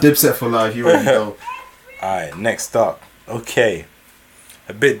 Kill out Dipset for life. You already know. Alright, next up. Okay.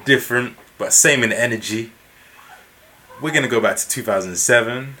 A bit different, but same in energy. We're going to go back to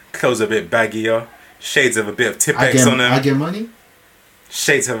 2007. Clothes a bit baggier. Shades have a bit of Tipex on them. I get money?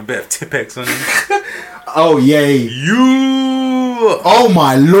 Shades have a bit of Tipex on them. Oh, yay. Oh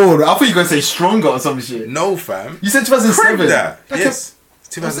my lord. I thought you were going to say Stronger or some shit. No, fam. You said 2007? Yes.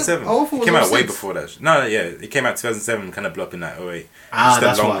 2007. It came out way before that. No, yeah. It came out 2007, kind of blew up in that 08.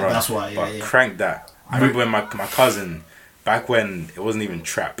 That's why. Yeah. Crank that. I remember when my cousin, back when it wasn't even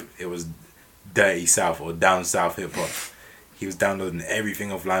trap, it was dirty south or down south hip hop. He was downloading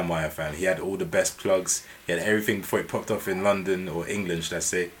everything off LimeWire, fam. He had all the best plugs. He had everything before it popped off in London or England, should I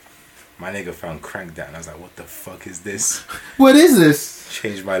say. My nigga found Crank That, and I was like, what the fuck is this? What is this?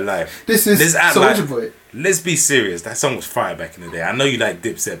 Changed my life. This is Soulja Boy. Let's be serious. That song was fire back in the day. I know you like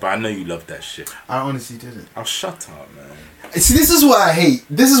Dipset, but I know you love that shit. I honestly didn't. Oh, shut up, man. See, this is what I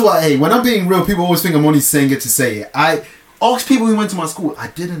hate. When I'm being real, people always think I'm only saying it to say it. Ask people who went to my school. I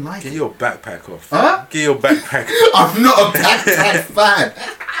didn't like Get it. your backpack off. Huh? Get your backpack. I'm not a backpack fan.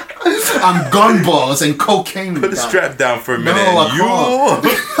 I'm gun balls and cocaine. Put the strap down for a minute. No, I can't.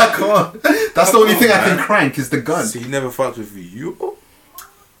 I can't. That's the only thing I can crank is the gun. So you never fucked with you?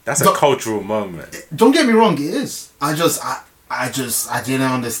 That's a cultural moment. Don't get me wrong, it is. I didn't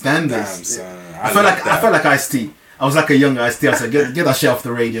understand this. Damn, son. I felt like Ice-T. I was like a young Ice-T. I said, get that shit off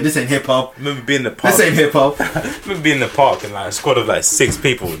the radio. This ain't hip hop. I remember being in the park. This ain't hip hop. I remember being in the park and like a squad of like 6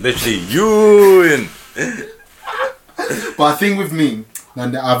 people. Literally, you and... But I think with me,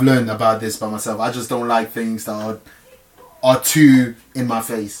 and I've learned about this by myself, I just don't like things that are too in my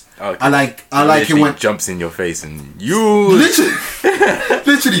face. Okay. I like it when jumps in your face and you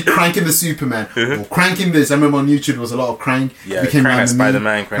literally cranking the Superman or cranking this. I remember on YouTube there was a lot of crank. Yeah, crank that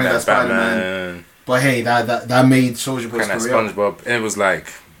Spider-Man, crank that Batman. But hey, that made Soulja Boy's crank that career. SpongeBob. And it was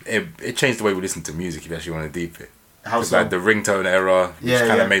like it changed the way we listen to music. If you actually want to deep it, How so? Like the ringtone era, which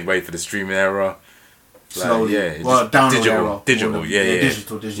kind of made way for the streaming era. Slowly, like, well, digital, digital.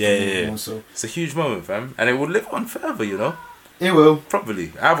 Yeah. It's a huge moment, fam, and it will live on forever. You know, it will.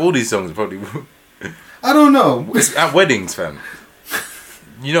 Probably. I have all these songs. Probably. I don't know. It's at weddings, fam.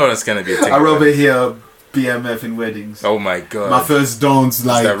 You know that's gonna be a thing. I rather hear BMF in weddings. Oh my god. My first dance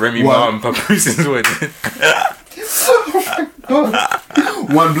like that Remy Ma and Papoose wedding.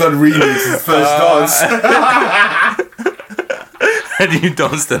 One Blood remix, his first dance. How do you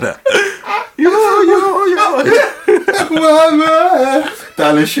dance to that? Yo. The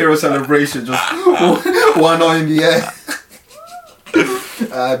Alan Shearer celebration, just one eye in the air.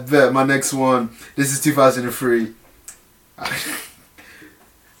 I bet my next one. This is 2003.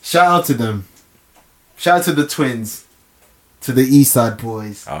 Shout out to them. Shout out to the twins. To the East Side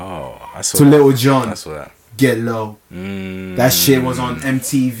Boys. Oh, I saw to that. Little John. I saw that. Get Low. That shit was on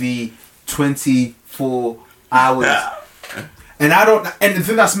MTV 24 hours. And the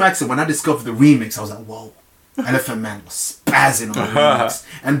thing that smacks it, when I discovered the remix, I was like, whoa. Elephant Man was spazzing on the remix.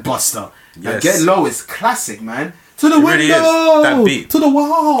 And Busta. Yes. Get Low is classic, man. To the window. Really is. That beat. To the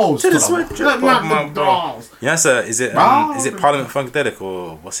walls. To the sweat drip off my walls. Yes, sir. Is it Parliament Funkadelic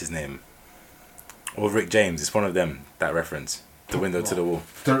or what's his name? Or Rick James? It's one of them. That reference. The window to the wall.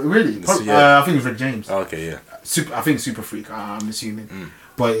 Really? Yeah. I think it's Rick James. Oh, okay, yeah. I think Super Freak. I'm assuming.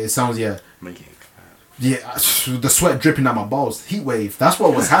 But it sounds Make it. Yeah, the sweat dripping out my balls. Heatwave. That's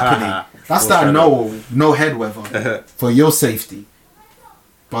what was happening. That's that no head weather for your safety.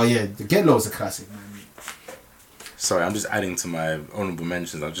 But yeah, the Get Low is a classic, man. Sorry, I'm just adding to my honorable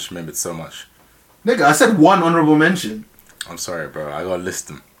mentions. I just remembered so much. Nigga, I said one honorable mention. I'm sorry, bro. I gotta list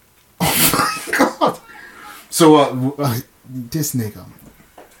them. Oh my god. So this nigga.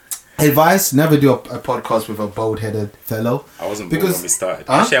 Advice: never do a podcast with a bald-headed fellow. I wasn't bold when we started.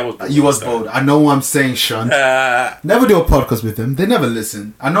 Huh? Actually, I was bold. You was bold. I know what I'm saying, Sean. Never do a podcast with them. They never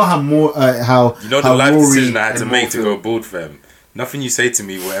listen. I know how you know the how life Rory decision I had to and make Mo to feel. go bald, fam. Nothing you say to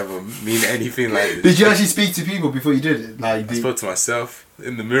me will ever mean anything like this. Did you actually speak to people before you did it? Like, I spoke to myself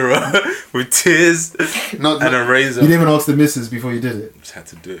in the mirror with tears and a razor. You didn't even ask the missus before you did it. Just had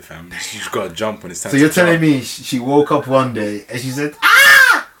to do it, fam. You just gotta jump when it's time. So to you're telling jump. me she woke up one day and she said,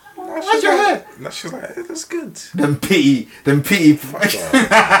 "Ah, what's your hair?" No, she was like, "That's good." Them pity.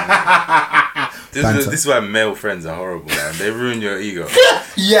 This is why male friends are horrible, man. They ruin your ego.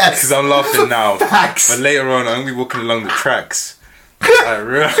 Yes. Because I'm laughing now, Facts. but later on I'm gonna be walking along the tracks.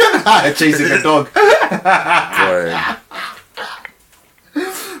 Like, chasing a dog. boy,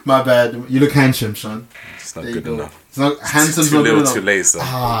 My bad. You look handsome, son. it's not There good you go. enough. It's not handsome. Too little, too late, son.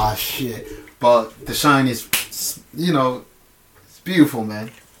 Ah, shit. But the shine is, it's beautiful,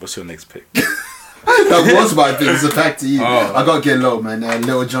 man. What's your next pick? That was my thing. It's a fact to you. Oh. I gotta get low, man.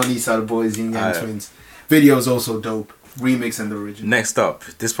 Little John East Side Boys, Yin Yang Twins. Video's also dope. Remix and the original. Next up,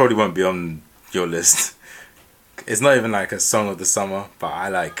 this probably won't be on your list. It's not even like a song of the summer, but I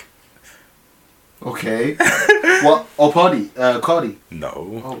like. Okay. What? Oh, Cardi.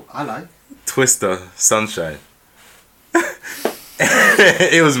 No. Oh, I like. Twister, Sunshine.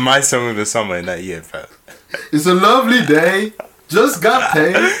 It was my song of the summer in that year, fam. It's a lovely day. Just got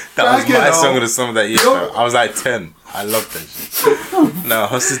paid. That was my song of the summer that year, fam. I was like 10. I loved that shit. Now,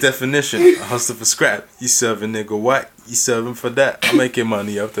 hustle's definition. I hustle for scrap. You serve a nigga white. You serve him for that. I'm making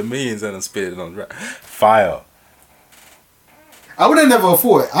money after millions and I'm spitting on rap. Fire. I would have never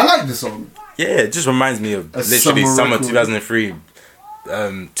thought it. I like the song. Yeah, it just reminds me of literally summer 2003,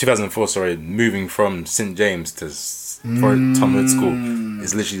 2004. Sorry, moving from St James to Tom Hood School.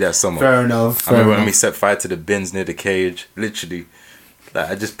 It's literally that summer. Fair enough. I remember when we set fire to the bins near the cage. Literally, like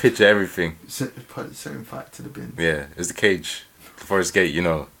I just picture everything. Setting fire to the bin. Yeah, it was the cage, the Forest Gate. You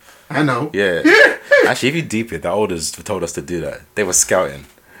know. I know. Yeah. Actually, if you deep it, the elders told us to do that. They were scouting.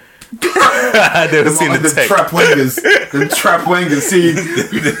 They were seeing the tech. Trap wangers. The trap wangers seeing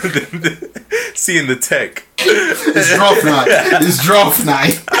the tech. It's draft night. It's draft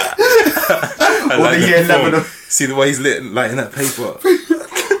night. Like year 11. See the way he's lighting that paper.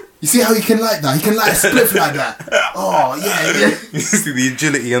 You see how he can light that? He can light a spliff like that. Oh, yeah. You see the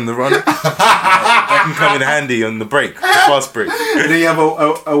agility on the run? That can come in handy on the break, the fast break. And then you have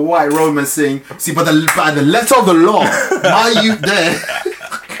a white Roman saying, see, by the letter of the law, my youth there.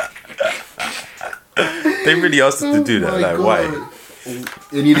 They really asked us to do that. Like, God. Why?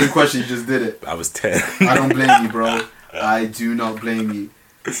 And you didn't question, you just did it. I was 10. I don't blame you, bro. I do not blame you.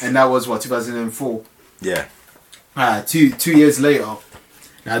 And that was, 2004? Yeah. 2 years later.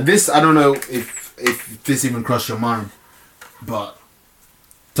 Now this, I don't know if this even crossed your mind, but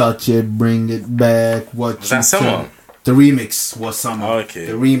touch it, bring it back. What was that summer? The remix was summer. Oh, okay.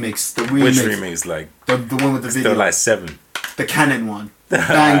 The remix. Which remix? Like the one with the video. Still like 7. The Canon one.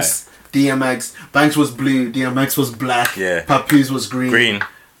 Banks, DMX. Banks was blue. DMX was black. Yeah. Papoose was green.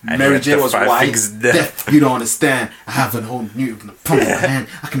 Mary J was white. Death, you don't understand. I have a whole new palm of my hand.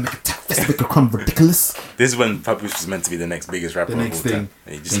 I can make a tap fist, make a crumb ridiculous. This is when Papoose was meant to be the next biggest rapper of all time.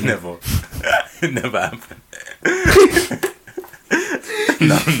 And he just never, it never happened.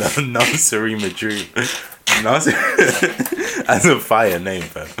 no, Sarima Dream. No, that's a fire name,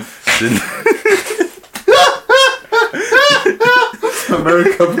 fam.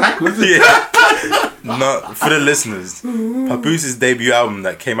 America Black, was it? Yeah. Not for the listeners. Papoose's debut album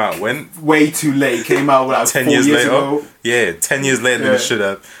that came out when? Way too late. Came out like 10 4 years later. Ago. Yeah, 10 years later than it should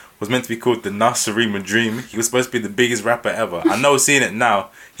have. Was meant to be called the Nasarima Dream. He was supposed to be the biggest rapper ever. I know seeing it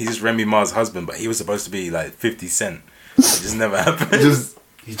now, he's just Remy Ma's husband, but he was supposed to be like 50 Cent. It just never happened.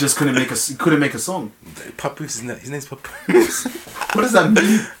 He just couldn't make a song. Papoose, his name's Papoose. What does that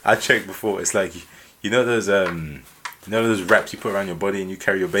mean? I checked before. It's like, you know those wraps you put around your body and you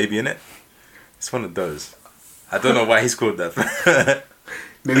carry your baby in it? It's one of those. I don't know why he's called that.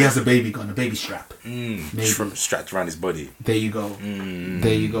 Maybe he has a baby gun, a baby strap. Strapped around his body. There you go.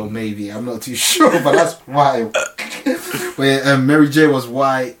 There you go, maybe. I'm not too sure, but that's why. Where Mary J was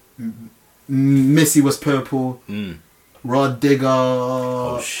white, Missy was purple, Rod Digger...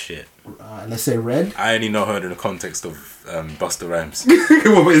 Oh, shit. Let's say red. I only know her in the context of Busta Rhymes.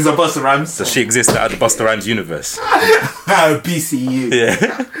 What is a Busta Rhymes? So she exists out of the Busta Rhymes universe. BCU.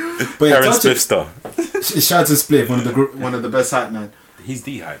 Yeah. But yeah, Karen Spliff star. Shout out to Spliff, one of the best hype man. He's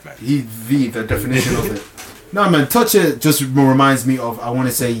the hype man. He's the definition of it. No man, Touch It just reminds me of, I want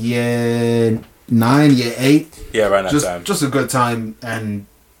to say year 9, year 8. Yeah, around that time. Just a good time, and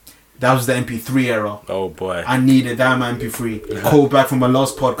that was the MP3 era. Oh boy. I needed that my MP3. Called back from my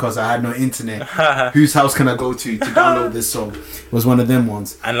last podcast, I had no internet. Whose house can I go to download this song? It was one of them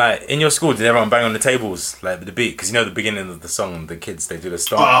ones. And like, in your school, did everyone bang on the tables, like with the beat? Because you know the beginning of the song, the kids, they do the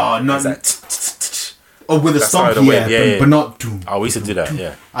stomp. Oh, no. With the stomp, but not doom. Oh, we used to do that,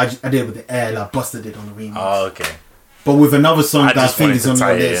 yeah. I did with the air, like Busta did on the remix. Oh, okay. But with another song that I think is on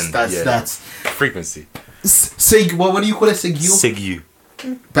your list, that's Frequency. Sig, what do you call it? Sig you? Sig you.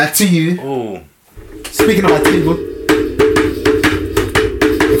 Back to you. Oh. Speaking of my table,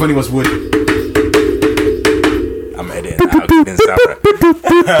 if only was wood. I'm editing that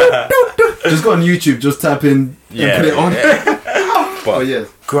out. Just go on YouTube, just tap in and put it on. Yeah. But yes.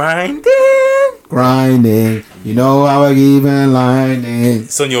 Grinding. You know how I even lining.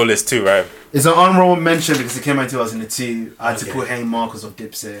 It's on your list too, right? It's an honorable mention because it came out in 2002. I had to put Hey Ma because of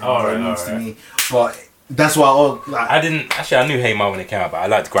Dipset. To me. But that's why I knew Hey Ma when it came out, but I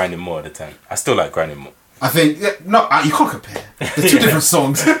liked Grinding more at the time. I still like Grinding more. I think you can't compare. They're two different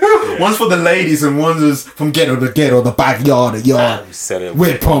songs. One's for the ladies and one's is from ghetto to ghetto, the backyard to yard.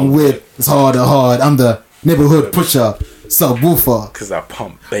 Whip on whip, it's hard to hard. I'm the neighborhood pusher, subwoofer. Because I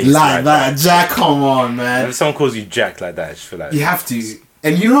pump bass like that. Jack, come on, man. If someone calls you Jack like that, I just feel like you have to.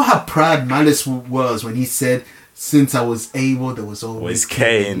 And you know how proud Malice was when he said, "Since I was able, there was always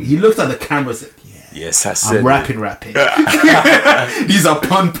Kane." He looked at the camera and said, "Yes, I said I'm rapping. These are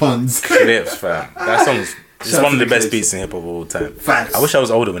puns." Clips, fam. That song's one of the best beats in hip hop of all time. Facts. I wish I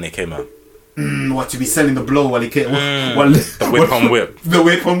was older when it came out. What, to be selling the blow while he came? The whip on whip. The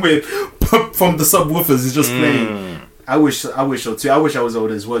whip on whip from the subwoofers is just playing. I wish so too. I wish I was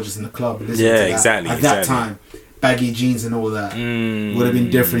older as well, just in the club. Exactly. At that time, baggy jeans and all that would have been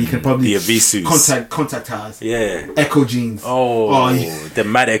different. You can probably contact us. Yeah. Echo jeans. The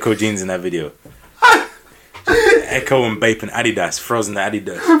mad Echo jeans in that video. Echo and Bape and Adidas, frozen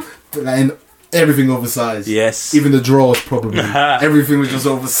Adidas. And everything oversized. Yes. Even the drawers probably. Everything was just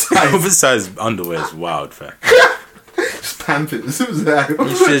oversized. Oversized underwear is wild, fam. Just Pampers. It was that.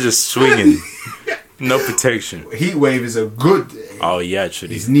 You should just swinging. No protection. Heatwave is a good. Oh yeah,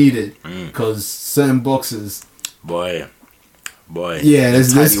 actually, it's needed because certain boxers. Boy. Yeah,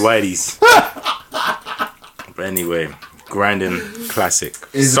 there's tiny whiteys. But anyway, grinding classic.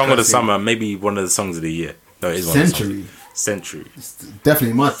 Song of the summer, maybe one of the songs of the year. No, it is one Century. Century. It's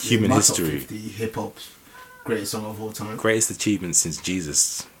definitely my Human history. Top 50 hip hop's greatest song of all time. Greatest achievement since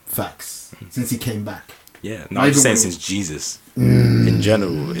Jesus. Facts. Since he came back. Yeah, no, I'm just saying since Jesus. In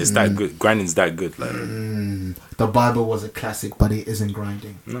general, it's that good. Grinding's that good. Like the Bible was a classic, but it isn't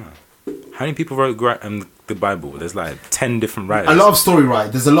grinding. No. How many people wrote the Bible? There's like 10 different writers. A lot of story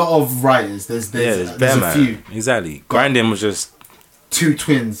writers. There's a lot of writers. There's a few. Exactly. Grinding was just 2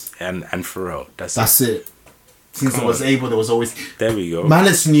 twins and Pharrell. That's it. Since I was able, there was always. There we go.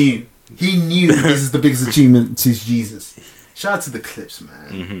 Malice knew. He knew this is the biggest achievement since Jesus. Shout out to the Clips,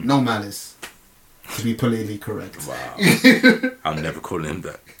 man. No malice. To be politically correct. Wow. I'm never calling him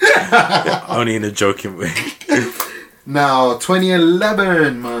that. Only in a joking way. Now,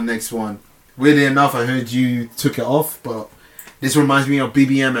 2011, my next one. Weirdly enough, I heard you took it off, but this reminds me of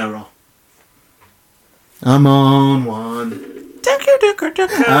BBM era. I'm on one.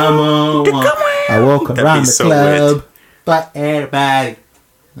 I'm on one. I walk around the club, weird. But everybody.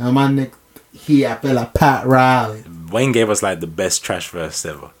 I'm on the here. I feel like Pat Riley. Wayne gave us like the best trash verse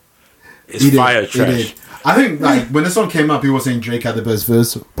ever. It's fire trash. I think like when the song came up, he was saying Drake had the best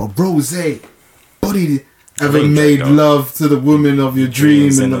verse, but Rose, buddy, ever made love to the woman of your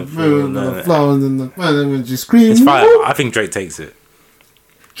dreams and the flowers and the when she screams. It's fire. I think Drake takes it.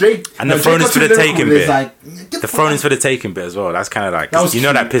 Drake and the phone is for the taking bit. Like, the phone is for the taking bit as well. That's kind of like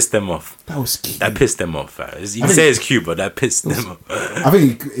that pissed them off. That was cute. That pissed them off. You can say it's cute, but that pissed them off. I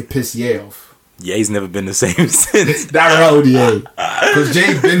think it pissed Ye off. Yeah, he's never been the same since. That road, yeah. Because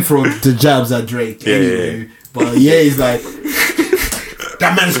Jay been through the jabs at Drake anyway. Yeah. But yeah, he's like,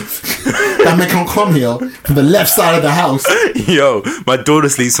 that man can come here from the left side of the house. Yo, my daughter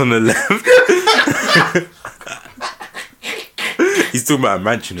sleeps on the left. He's talking about a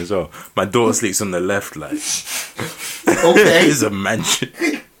mansion as well. My daughter sleeps on the left, like. Okay. It's a mansion.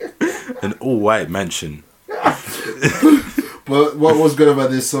 An all-white mansion. But what was good about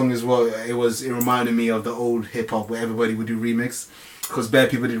this song as well, it reminded me of the old hip hop where everybody would do remix, because bad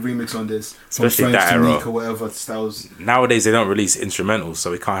people did remix on this, especially that era or whatever styles. Nowadays they don't release instrumentals,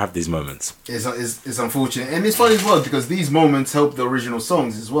 so we can't have these moments. It's unfortunate, and it's funny as well because these moments help the original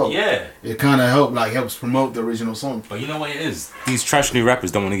songs as well. Yeah, it kind of helps promote the original song. But you know what it is? These trash new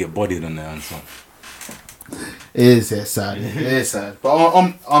rappers don't want to get bodied on their own song. It's sad. It is sad. But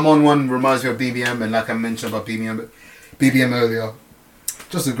I'm on one reminds me of BBM, and like I mentioned about BBM earlier,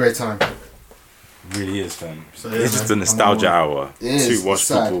 just a great time. It really is, fam. So, it's just a nostalgia hour. To watch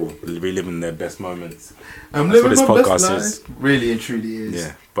people reliving their best moments. That's what this podcast is. Really and truly is.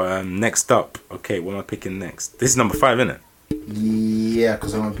 Yeah. But next up, okay, what am I picking next? This is number 5, isn't it? Yeah,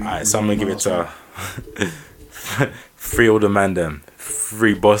 because I'm gonna. Alright, so I'm gonna give it to Free Older Mandem,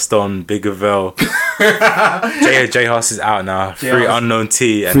 Free Boston, Biggerville. J Hoss is out now. Free Unknown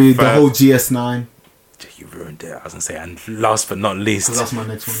T and Free the whole GS9. You ruined it. I was gonna say, and last but not least, that's my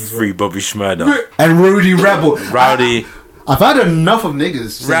next one as well. Free Bobby Shmurda and Rudy Rebel. Rowdy. I've had enough of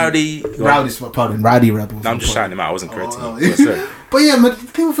niggas. Rowdy Rebel. No, I'm just shouting him out. I wasn't correcting him. But yeah, man,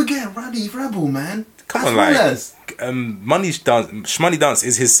 people forget Rowdy Rebel, man. Come on, like Shmoney Dance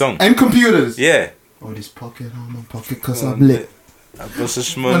is his song. And Computers. Yeah. Oh, this pocket on my pocket cause I'm lit. I got some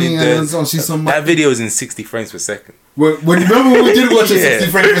Shmoney Dance. That video is in 60 frames per second. Remember when we did watch it 60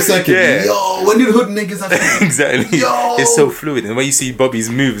 frames per second? Yeah. Yo, when did hood niggas have exactly. Yo. It's so fluid. And when you see Bobby's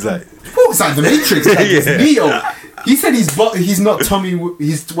moves, like... It's like the Matrix. Like it's Neo. He said he's not Tommy...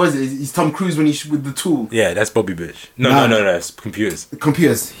 He's Tom Cruise when he's with the tool. Yeah, that's Bobby bitch. No, it's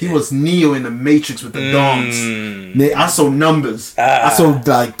Computers. He was Neo in the Matrix with the dongs. I saw numbers. I saw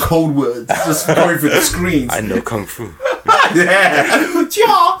like code words just going through the screens. I know Kung Fu. Yeah.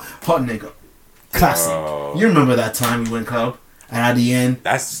 Hot nigga. Classic. You remember that time we went club and at the end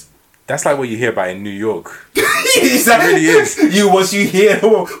that's like what you hear about in New York. Exactly. It really is. What you hear,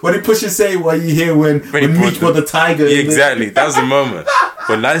 what did Pusha say? What you hear when Meek got the Tiger? Yeah, exactly. That was the moment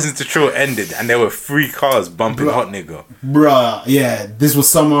when License to Trill ended and there were 3 cars bumping Hot Nigga. Bruh, yeah. This was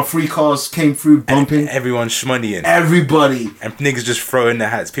summer. 3 cars came through bumping. And everyone shmoneying. Everybody. And niggas just throwing their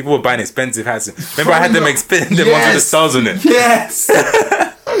hats. People were buying expensive hats. Remember I had them expensive ones with the stars on it? Yes.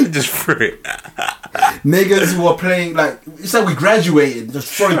 Just threw it. Niggas were playing like it's like we graduated,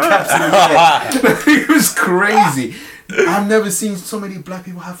 just throwing caps in the air. It was crazy. I've never seen so many black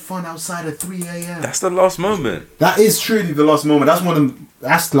people have fun outside at 3 a.m. That's the last moment. That is truly the last moment. That's one of them.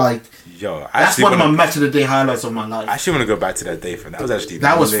 That's like Yo, that's one of my match of the day highlights of my life. I actually want to go back to that day, fam. That was actually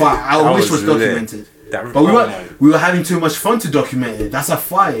that was fire. I wish it was documented. But we were having too much fun to document it. That's how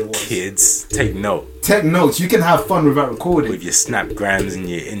fire it was. Kids, take note. Take notes. You can have fun without recording. With your Snapgrams and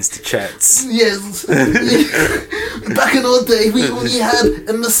your Insta chats. Yes. Back in the day, we only had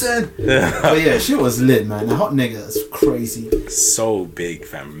MSN. But yeah, shit was lit, man. The hot nigga is crazy. So big,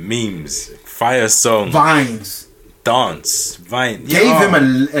 fam. Memes, fire song, Vines, dance, Vine. Gave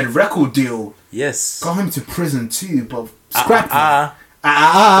him a record deal. Yes. Got him to prison too, but scrapped him.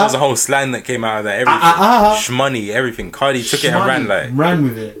 There was a whole slang that came out of that. Everything, shmoney, everything. Cardi took it and ran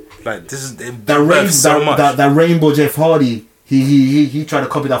with it. Like this is that Rainbow Jeff Hardy. He tried to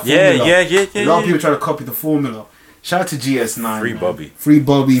copy that formula. Yeah. A lot of people try to copy the formula. Shout out to GS9. Free Bobby. Free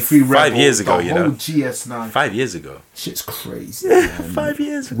Rebel. 5 years ago, the whole GS9. 5 years ago. Shit's crazy. Man. 5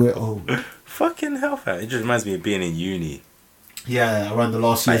 years ago. We're old. Fucking hell, fam. It just reminds me of being in uni. Yeah, around the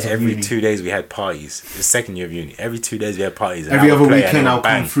last years of every uni. 2 days we had parties. The second year of uni. Every 2 days we had parties. Every other weekend I'll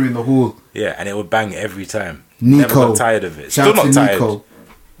come through in the hall. Yeah, and it would bang every time. Nico. Never got tired of it. Still not tired.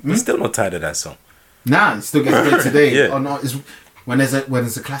 I'm still not tired of that song. Nah, it still gets played today. Yeah. Or not, when there's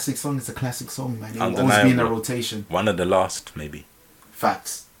a classic song, it's a classic song, man. It will always be in a rotation. One of the last, maybe.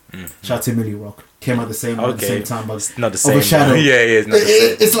 Facts. Shout out to Millie Rock. Came out the same time, but it's not the same. Overshadowed. Yeah, it's not the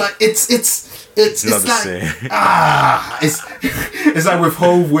same. It's like it's not the like same. it's like with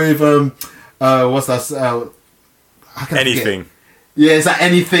Hove with what's that? Anything. Yeah, it's like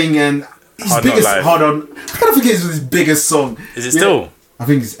anything and his biggest. Hold on, I can't forget his biggest song. Is it still? I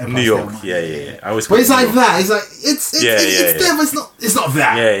think it's New York. Yeah. I always. But it's like that. It's like it's there, but it's not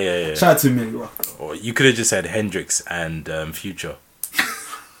that. Yeah. Shout out to Millie Rock. Or you could have just said Hendrix and Future.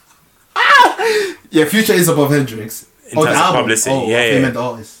 Yeah, Future is above Hendrix. In terms of publicity, I meant the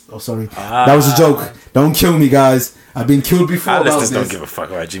artist. Oh, sorry. That was a joke. Don't kill me, guys. I've been killed before. Our listeners don't give a fuck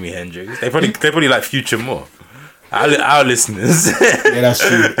about Jimi Hendrix. They probably like Future more. Our listeners. Yeah, that's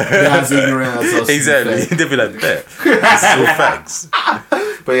true. That's ignorant. Exactly. They'd be like, that. This is all facts.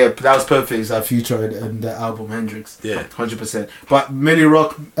 But yeah, that was perfect. It's like Future and the album Hendrix. Yeah. 100%. But Millie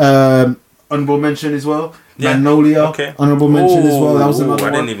Rock, honorable mention as well. Yeah. Magnolia, okay. Honorable mention as well. That was another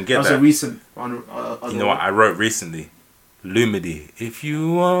one. I didn't even get that. That was a recent. You know what I wrote recently? Lumidity. If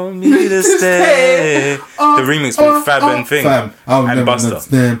you want me to stay. The remix with Fab and Thing. Fam. And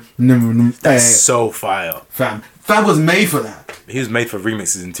Busta. That's so fire. Fab was made for that. He was made for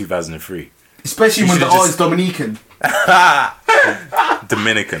remixes in 2003. Especially when the artist Dominican.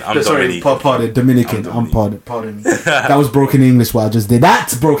 Dominican. Pardon, Dominican. Pardon me. That was broken English what I just did.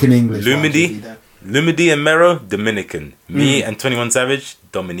 That's broken English. Lumidity and Mero, Dominican. Me and 21 Savage,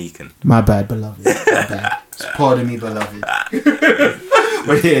 Dominican. My bad, beloved. My bad. Pardon me, beloved.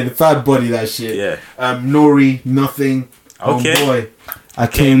 But yeah, the Fab body, that shit. Yeah. Nori, Nothing. Okay. Oh boy. I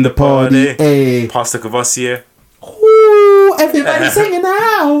came to party. Hey. Pastor Cavassier. Ooh, everybody singing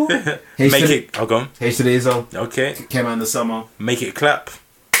now. Make it. Oh, go on. H to the Izzo. Okay. Came out in the summer. Make it clap.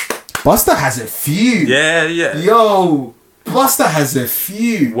 Busta has a few. Yeah. Yo, Busta has a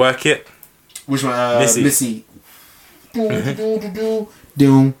few. Work it. Which one? Missy.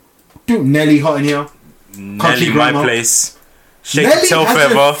 Nelly hot in here. Nelly, My Place. Shake Nelly Tell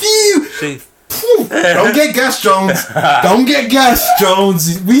Forever. Don't get Gas Jones. Don't get Gas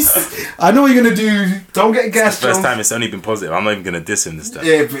Jones. I know what you're gonna do. Don't get Gas Jones. First time it's only been positive. I'm not even gonna diss him this time.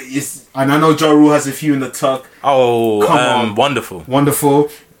 Yeah, but and I know Ja Rule has a few in the tuck. Oh, come on. Wonderful.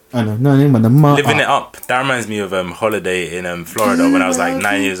 I know nothing but the Living It Up. That reminds me of Holiday in Florida when I was like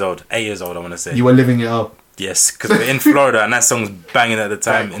 8 years old, I want to say. You were living it up. Yes, because we're in Florida and that song's banging at the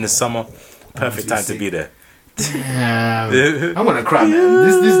time in the summer. Perfect time to be there. Damn. I'm gonna cry, man.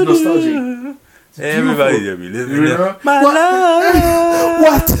 This is nostalgic. Everybody be living it. My love.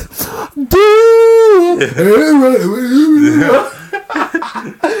 What?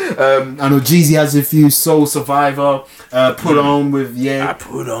 I know Jeezy has a few. Soul Survivor. Put On with I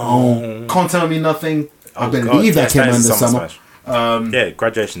Put On. Can't Tell Me Nothing. I believe that came out in the summer.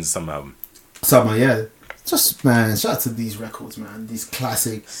 Graduation's summer album. Summer, yeah. Just, man, shout out to these records, man. These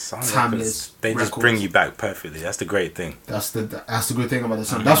classic, timeless They just bring you back perfectly. That's the great thing. That's the good thing about the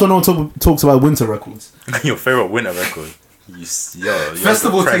song. That's what no one talks about winter records. Your favourite winter record.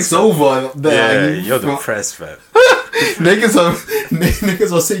 Festival takes over. You're depressed, fam. Niggas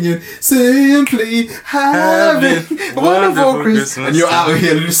are singing Simply Having Wonderful Christmas. And you're out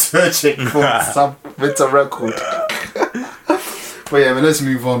here searching for some winter record. But yeah, man, let's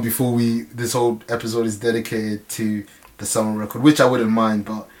move on before this whole episode is dedicated to the summer record, which I wouldn't mind,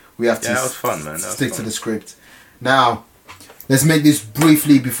 but we have to that was fun, man. stick to the script. Now, let's make this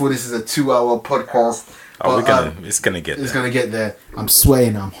briefly before this is a 2-hour podcast. It's gonna get there. It's gonna get there. I'm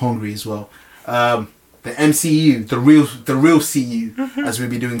sweating. I'm hungry as well. The MCU, the real CU, as we'll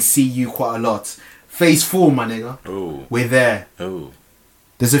be doing CU quite a lot. Phase 4, my nigga. Ooh. We're there. Ooh.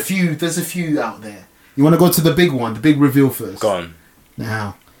 There's a few out there. You want to go to the big one, the big reveal first? Go on.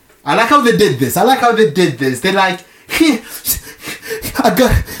 Now, I like how they did this. They like,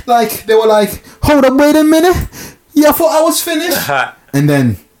 they were like, hold up, wait a minute. Yeah, I thought I was finished. And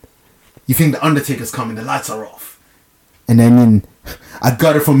then you think the Undertaker's coming, the lights are off. And then I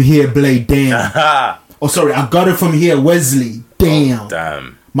got it from here, Blade, damn. Oh, sorry, I got it from here, Wesley, damn. Oh,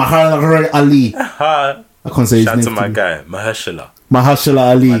 damn. Mahershala Ali. I can't say his name. Shout out to my guy, Mahershala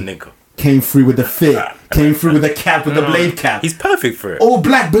Ali. My nigga. Came through with the fit. Came through with the cap, with the blade cap. He's perfect for it. All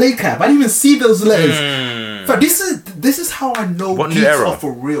black blade cap. I didn't even see those letters. But this is how I know geeks are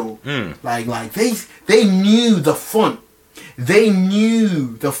for real. Like they knew the font. They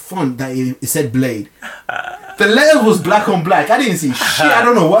knew the font that it said Blade. The letter was black on black. I didn't see shit. I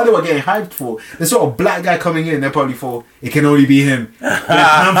don't know what they were getting hyped for. They saw a black guy coming in. They probably thought it can only be him.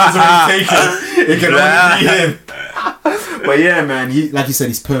 Pamper's already taken. It can only be him. But yeah, man. Like you said,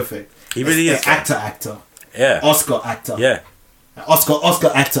 he's perfect. He really is. Actor. Yeah. Oscar actor. Yeah.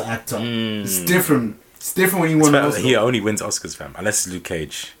 Oscar actor. It's different. It's different when you want an Oscar. He only wins Oscars, fam. Unless it's Luke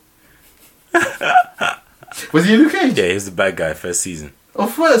Cage. Was he Luke Cage? Yeah, he was the bad guy first season. Oh,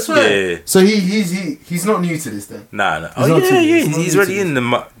 first. Yeah. So he's not new to this then. Nah. He's already in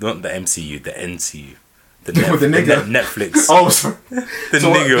not the MCU, the NCU. The Netflix. Oh, sorry.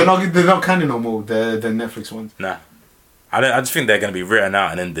 Nigga. They're not canon no more. The Netflix ones. Nah. I just think they're gonna be written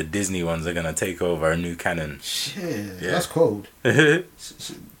out, and then the Disney ones are gonna take over a new canon. Shit, that's cold. Fair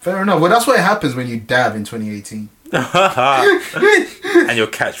enough. Well, that's what happens when you dab in 2018. And your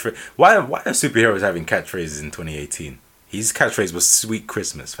catchphrase. Why are superheroes having catchphrases in 2018? His catchphrase was "Sweet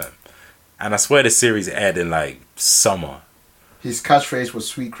Christmas," fam. And I swear the series aired in like summer. His catchphrase was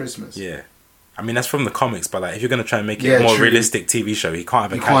 "Sweet Christmas." Yeah, I mean that's from the comics, but like if you're gonna try and make it a more realistic TV show, he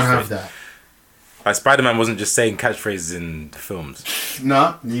can't have a catchphrase. Can't have that. Like Spider-Man wasn't just saying catchphrases in the films.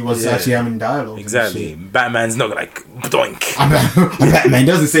 No, he was actually having dialogue. Exactly. Batman's not like doink. Batman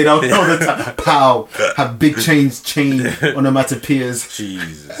doesn't say that all the time. Pow. Have big chain onomatopoeias.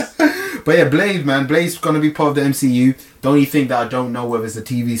 Jesus. But yeah, Blade, man. Blade's gonna be part of the MCU. The only thing that I don't know whether it's a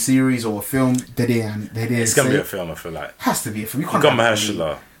TV series or a film, they didn't It's gonna be a film, I feel like. Has to be a film. You got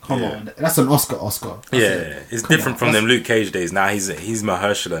Mahershala. Come on, that's an Oscar. It's different from them Luke Cage days. Now he's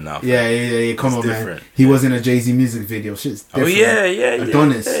Mahershala now. Yeah. Come on, different. Man. He was in a Jay-Z music video. Shit's different. Oh yeah.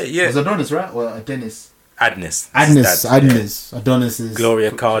 Adonis. Yeah. Was Adonis right or Adonis? Adnis. Adonis is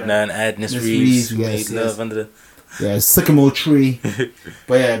Gloria Cardinal and Adnis Reeves made love under the sycamore tree.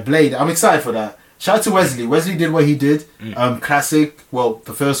 But yeah, Blade. I'm excited for that. Shout out to Wesley. Wesley did what he did. Classic. Well,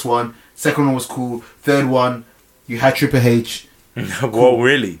 the first one. Second one was cool. Third one, you had Triple H. Cool. Whoa,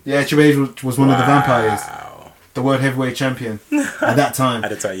 really? Yeah, Triple H was one of the vampires. The world heavyweight champion at that time.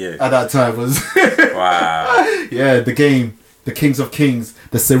 At that time was. Wow. Yeah, the game, the Kings of Kings,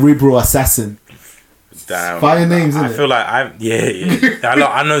 the Cerebral Assassin. Damn. Fire names, isn't it? I feel like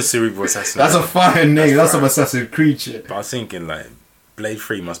I know Cerebral Assassin. That's a fire name. That's some Assassin's Creed shit. But I was thinking like Blade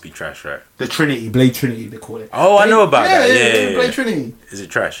 3 must be trash, right? The Trinity, Blade Trinity, they call it. Oh, I know about that. Yeah. Blade Trinity. Is it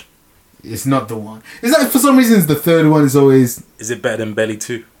trash? It's not the one. Is that for some reason the third one is always... Is it better than Belly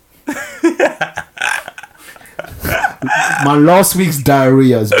 2? My last week's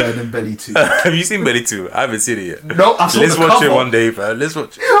diarrhea is better than Belly 2. Have you seen Belly 2? I haven't seen it yet. No, I've seen Let's the watch cover. it one day, bro. Let's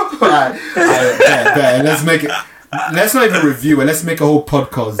watch it. Alright, let's make it... Let's not even review it. Let's make a whole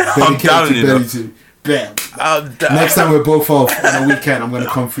podcast dedicated to Belly 2. Bet. Next time we're both off on a weekend, I'm going to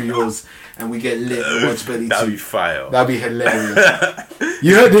come through yours and we get lit and watch Belly 2. That'd be fire. That'd be hilarious.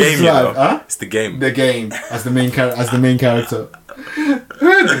 You heard this live, huh? It's the game. The game as the main character.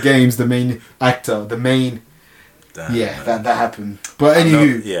 The game's the main actor. The main. Damn, yeah, that happened. But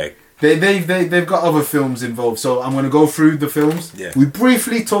anywho, they've got other films involved. So I'm gonna go through the films. Yeah. We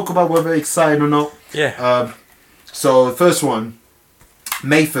briefly talk about whether they're excited or not. Yeah. So the first one,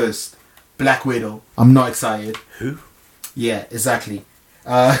 May 1st, Black Widow. I'm not excited. Who? Yeah, exactly.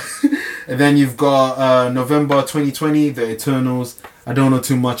 And then you've got November 2020, The Eternals. I don't know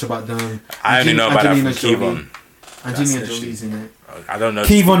too much about them. I only know about that from Kevon. Angelina Jolie's in it. I don't know.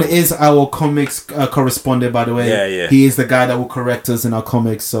 Kevon is our comics correspondent, by the way. Yeah. He is the guy that will correct us in our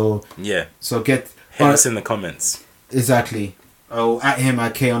comics. So yeah. So hit us in the comments. Exactly. Oh, at him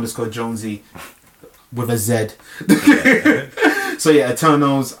at K_Jonesy with a Z. So yeah,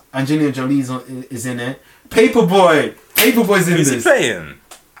 Eternals. Angelina Jolie is in it. Paperboy's in this. Who's he playing?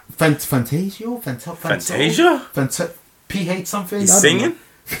 Fantasia? Fantasia? PH something? He's singing?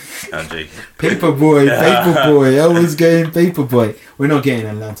 I'm joking. Paperboy, always getting Paperboy. We're not getting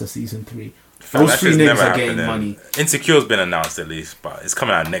Atlanta season 3. Those 3 niggas are getting money. Insecure's been announced at least, but it's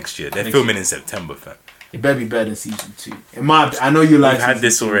coming out next year. They're filming in September, fam. It better be better than season 2. I know you like. We've had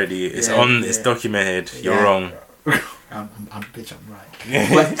this already. It's on. It's documented. You're wrong. I'm right.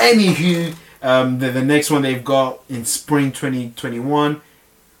 But anywho, the next one they've got in spring 2021,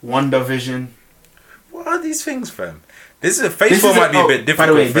 WandaVision. What are these things, fam? Phase 4 might be a bit difficult. By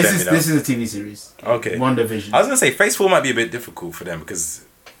the way, this is a TV series. Okay. WandaVision. I was gonna say Phase 4 might be a bit difficult for them because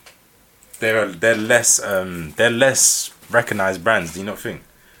they're less recognized brands. Do you not think?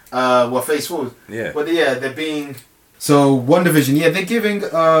 Phase 4? Yeah. But yeah, they're being WandaVision. Yeah, they're giving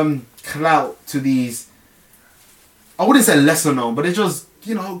clout to these. I wouldn't say lesser known, but it's just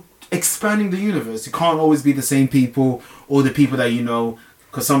expanding the universe. You can't always be the same people or the people that you know.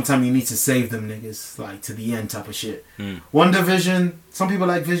 Because sometimes you need to save them niggas, like, to the end type of shit. WandaVision, some people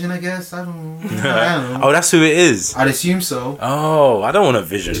like Vision, I guess. I don't know. Oh, that's who it is? I'd assume so. Oh, I don't want a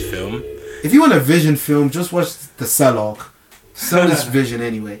Vision film. If you want a Vision film, just watch the Cell-Arc. Sell this Vision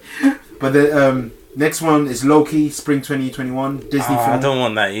anyway. But the next one is Loki, spring 2021, Disney film. I don't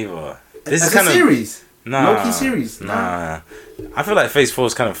want that either. This is kind of series. Nah. Loki series. Nah. I feel like Phase 4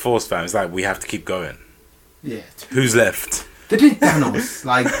 is kind of forced, fam. It's like we have to keep going. Yeah. Who's left? They did Thanos.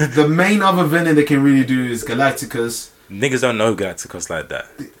 Like, the main other villain they can really do is Galacticus. Niggas don't know Galacticus like that.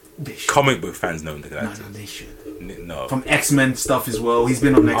 Comic book fans know the Galacticus. No, they should. No. From X-Men stuff as well. He's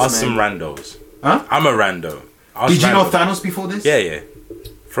been on X-Men. Ask some randos. Huh? I'm a rando. Did you know Thanos before this? Yeah.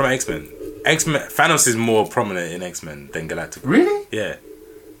 From X-Men. Thanos is more prominent in X-Men than Galacticus. Really? Yeah.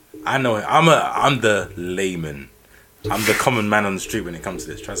 I know it. I'm the layman. I'm the common man on the street when it comes to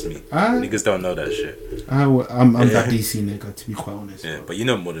this. Trust me, niggas don't know that shit. I'm that DC nigga, to be quite honest. Yeah, but you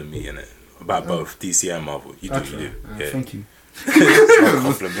know more than me, innit? About both DC and Marvel. You do. Yeah. Thank you. It's not a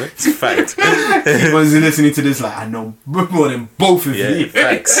compliment. It's a fact. Everyone's listening to this like, I know more than both of you. Yeah,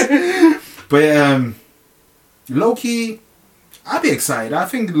 facts. But Loki, I'd be excited. I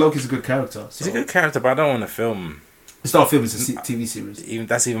think Loki's a good character. So. He's a good character, but I don't want to film. It's not a film. It's a TV series.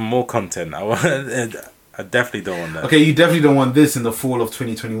 That's even more content. I definitely don't want that. Okay, you definitely don't want this in the fall of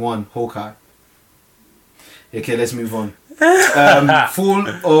 2021, Hawkeye. Okay, let's move on. Fall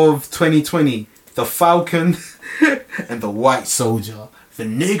of 2020, the Falcon and the White Soldier. The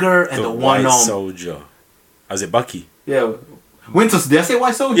nigger and the one-arm. White Soldier. Was it Bucky? Yeah. Did I say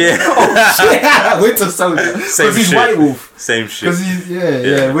White Soldier? Yeah. Oh shit! Winter Soldier. Because he's White Wolf. Same shit. Because he's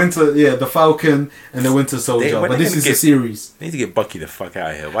the Falcon and the Winter Soldier. But this is a series. They need to get Bucky the fuck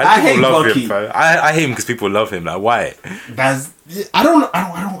out of here. Why do people love him, bro? I hate him because people love him. Like, why? I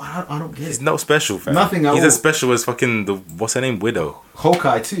don't get it. He's not special, fam. Nothing at all. He's as special as fucking what's her name, Widow.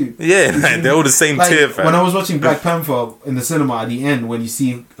 Hawkeye too. Yeah, they're all the same tier, fam. When I was watching Black Panther in the cinema at the end, when you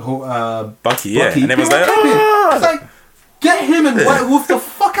see Bucky, and everyone's like, it's like, get him and White Wolf the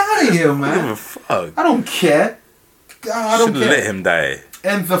fuck out of here, man. I don't give a fuck. I don't care. I don't care. Let him die.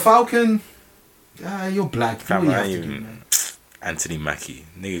 And the Falcon, you're black. Fam, I ain't even Anthony Mackie.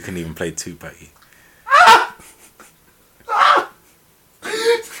 Nigga couldn't even play Tupac.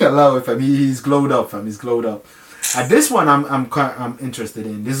 I love it, fam. He's glowed up, fam. He's glowed up. This one I'm interested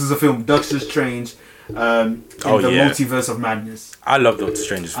in. This is a film, Doctor Strange, in the Multiverse of Madness. I love Doctor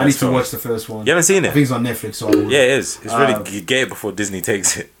Strange's first I need to watch the first one. You haven't seen it? I think it's on Netflix. So yeah, it is. It's really get it before Disney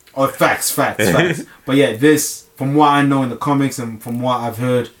takes it. Oh, facts. But yeah, this, from what I know in the comics and from what I've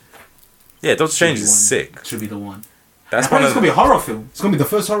heard, yeah, Doctor Strange is sick. Should be the one. That's it's gonna be a horror film. It's gonna be the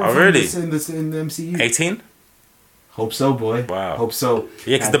first horror film really? in the MCU. 18? Hope so, boy. Wow. Hope so.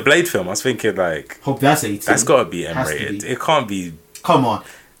 Yeah, because the Blade film, I was thinking like. Hope that's 18. That's gotta be M-rated. It can't be. Come on.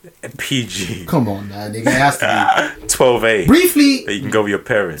 PG. Come on, man. It has to be 12A. Briefly, that you can go with your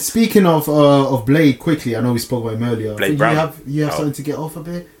parents. Speaking of Blade, quickly, I know we spoke about him earlier. Blade Brown. You have something to get off a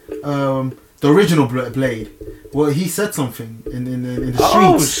bit. The original Blade. Well, he said something in the streets.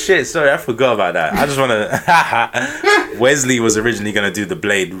 Oh shit! Sorry, I forgot about that. I just want to. Wesley was originally gonna do the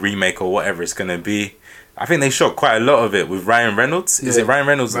Blade remake or whatever it's gonna be. I think they shot quite a lot of it with Ryan Reynolds. Is it Ryan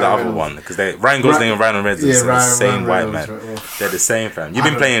Reynolds or the other one? Because Ryan Gosling and Ryan Reynolds are the same white man. They're the same fam. You've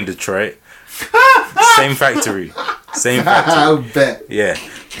been playing in Detroit. Same factory. I'll bet. Yeah,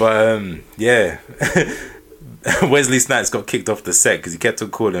 but yeah. Wesley Snipes got kicked off the set because he kept on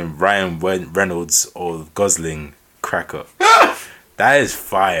calling Ryan Reynolds or Gosling cracker. That is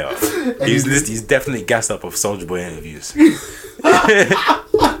fire. He's definitely gassed up of Soulja Boy interviews.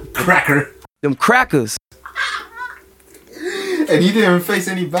 Cracker. Them crackers. And he didn't face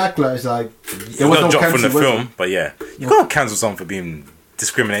any backlash. Like, there was no dropped from the film, but yeah, you can't cancel someone for being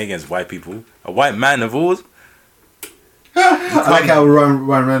discriminating against white people. A white man of all. I like how Ryan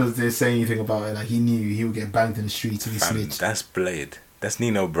Reynolds didn't say anything about it. Like, he knew he would get banged in the streets if he snitched. That's Blade. That's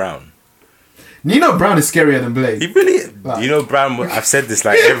Nino Brown. Nino Brown is scarier than Blade. He really... Nino Brown... I've said this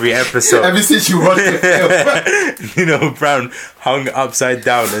like every episode. Ever since you watched the film. Nino Brown hung upside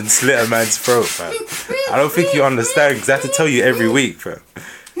down and slit a man's throat, fam. I don't think you understand, because I have to tell you every week, fam.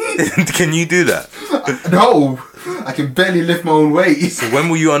 Can you do that? No. I can barely lift my own weight. So when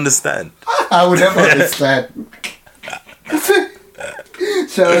will you understand? I would never understand.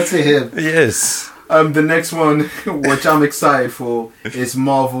 Shout out to him. Yes. The next one, which I'm excited for, is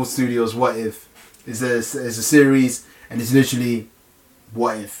Marvel Studios' What If. It's a series, and it's literally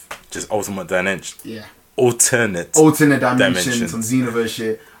What If. Just ultimate dimension. Yeah. Alternate dimensions, some Xenoverse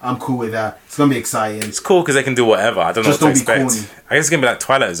shit. I'm cool with that. It's gonna be exciting. It's cool because they can do whatever. I don't know Just what to don't be expect. corny. I guess it's gonna be like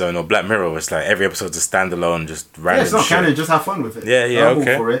Twilight Zone or Black Mirror, where it's like every episode's a standalone, just random. Yeah, it's not shit. canon. Just have fun with it. Yeah, I'm all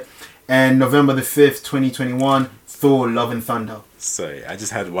okay. for it. And November the 5th, 2021, Thor: Love and Thunder. Sorry, I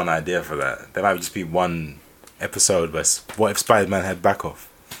just had one idea for that. There might just be one episode where what if Spider-Man had back off?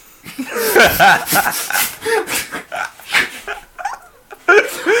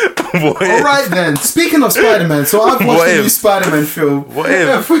 Alright then, speaking of Spider-Man, so I've watched the new Spider-Man film. What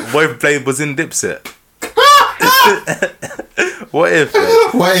if Blade was in Dipset? What if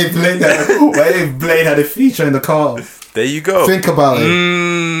Blade had a feature in the car? There you go. Think about it.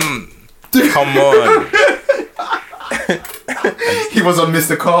 Come on. He was on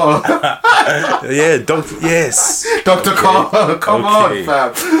Mr. Carr. Yeah, yes. Dr. Carr, come on,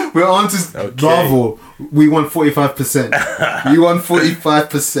 fam. We're on to Marvel. We want 45%. We want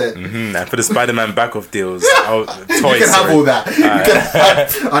 45%. And for the Spider-Man back-off deals, toys, you can have all that.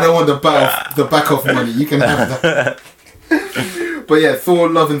 I don't want the back-off money. You can have that. But yeah, Thor: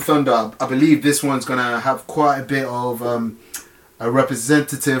 Love and Thunder. I believe this one's gonna have quite a bit of a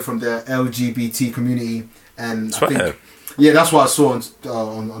representative from the LGBT community, and I think, yeah, that's what I saw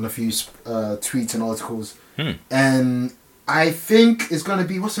on a few tweets and articles. And I think it's gonna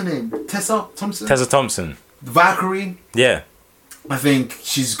be, what's her name? Tessa Thompson. Valkyrie. Yeah. I think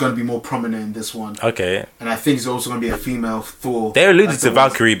she's gonna be more prominent in this one. Okay. And I think it's also gonna be a female Thor. They alluded to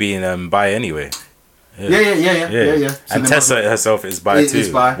Valkyrie being bi anyway. Yeah. So and Tessa herself is bi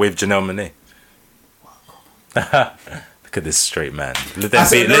too, with Janelle Monáe. Look at this straight man. Let them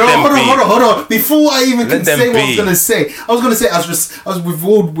be. Hold on. Before I even can say what I was gonna say,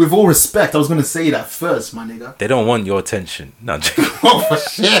 with all respect, I was gonna say that first, my nigga. They don't want your attention. No, oh for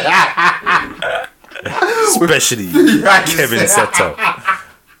shit. Especially Kevin Seto.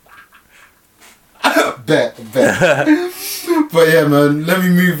 Bet. But yeah, man, let me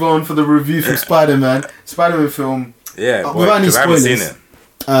move on for the review from Spider-Man film. Yeah, without any spoilers. I haven't seen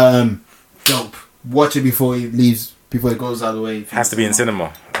it. Dope. Watch it before it leaves. Before it goes out of the way. Has to be in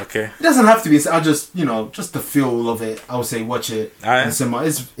cinema. Okay. It doesn't have to be. I'll just, just the feel of it. I would say watch it in cinema.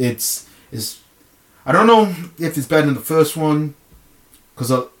 It's. I don't know if it's better than the first one,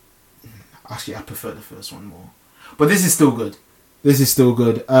 because actually I prefer the first one more. But this is still good.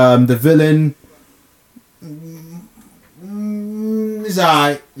 The villain is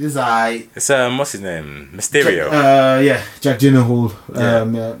alright. It's what's his name? Mysterio. Jack Gyllenhaal.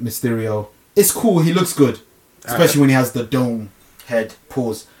 Mysterio. It's cool. He looks good. Especially when he has the dome head.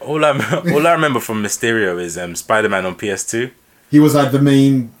 Pause. All I remember from Mysterio is Spider-Man on PS2. He was like the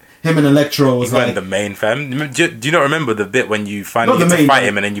main. Him and Electro was like the main fam. Do you not remember the bit when you finally get to fight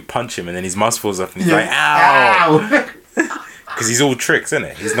him and then you punch him and then his mask falls off and he's like, ow! Because he's all tricks, isn't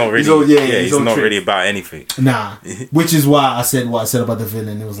it? He's not really. He's not really about anything. Nah. Which is why I said what I said about the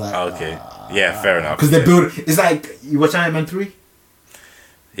villain. It was like, okay, fair enough. Because they build. It's like you watch Iron Man 3.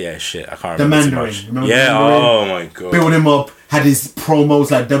 Yeah, shit, I can't the remember Mandarin. too much. Yeah, oh my god. Build him up, had his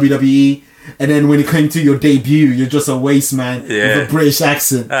promos like WWE, and then when it came to your debut, you're just a waste man with a British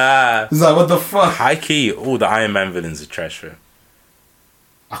accent. It's like, what the fuck? High key, all the Iron Man villains are trash, bro.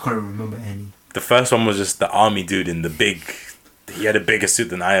 I can't remember any. The first one was just the army dude in the big. He had a bigger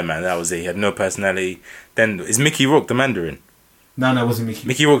suit than Iron Man. That was it. He had no personality. Then is Mickey Rourke the Mandarin? No, it wasn't Mickey.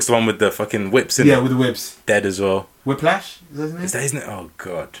 Mickey Rourke's the one with the fucking whips, isn't it? Yeah, with the whips. Dead as well. Whiplash? Is that his name? Is that his name? Oh,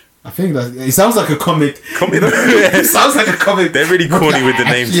 God. I think that it sounds like a comic. It sounds like a comic. They're really corny with the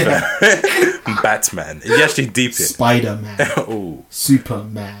names, Batman. You actually deep it. Spider-Man. Ooh.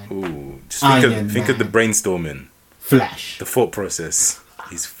 Superman. Ooh. Just think of the brainstorming. Flash. The thought process.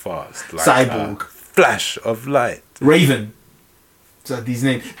 He's fast. Like Cyborg. Flash of light. Raven. So these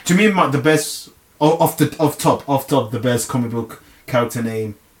names. To me, the best off top, the best comic book character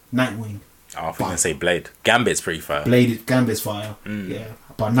name, Nightwing. Oh, I was going to say Blade. Gambit's pretty fire. Gambit's fire. Yeah.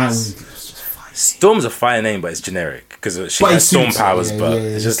 But Nightwing is just fire. Storm's a fire name, but it's generic. Because she has storm powers, but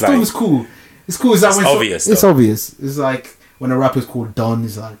it's just Storm like... is cool. It's cool. It's, like It's obvious. It's obvious. It's like when a rapper's called Don.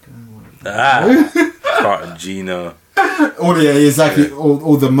 It's like Gino. Oh yeah, exactly.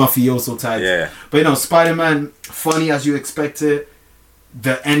 All the mafioso types. Yeah. But Spider-Man, funny as you expected.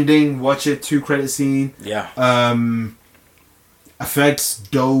 The ending, watch it, 2-credit scene. Yeah. Effects,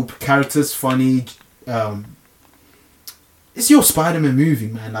 dope. Characters, funny. It's your Spider-Man movie,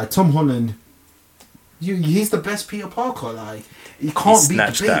 man. Like Tom Holland, he's the best Peter Parker. Like he can't be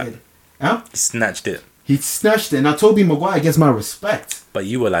debated. Huh? He snatched it. He snatched it. Now Tobey Maguire gets my respect. But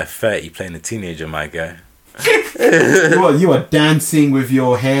you were like 30 playing a teenager, my guy. You were dancing with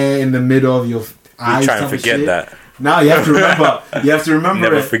your hair in the middle of your eyes. Try and forget that. Now you have to remember.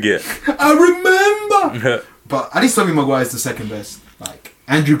 Never it. forget. I remember. But at least Tobey Maguire is the second best. Like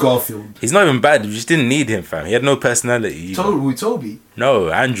Andrew Garfield. He's not even bad. You just didn't need him, fam. He had no personality. Toby. No,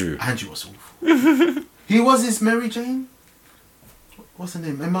 Andrew. Andrew was awful. He was his Mary Jane. What's her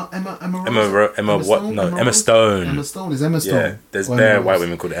name? Emma Stone? Emma Stone. Emma Stone. Is Emma Stone? Yeah, there's bare white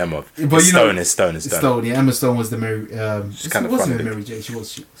women called Emma. But Stone. Yeah, Emma Stone was the Mary. She's kind of funny. Mary Jane.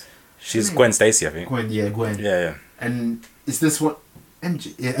 She's Gwen Stacy, I think. Gwen. Yeah. And is this what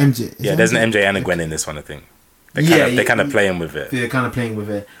MJ? Yeah, MJ. Yeah, there's an MJ and a Gwen in this one, I think. They're kind of playing with it. They're kind of playing with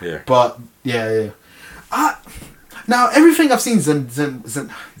it. Yeah. But yeah. Now everything I've seen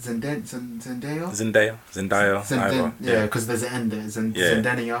Zendaya. Yeah, because there's an end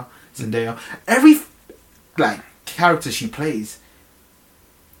there. Zendaya. Every character she plays.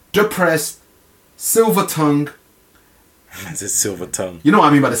 Depressed, silver tongue. It's a silver tongue. You know what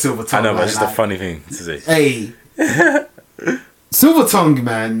I mean by the silver tongue. I know, but it's just a funny thing to say. Hey, silver tongue,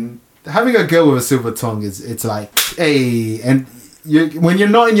 man. Having a girl with a silver tongue it's like, hey, and when you're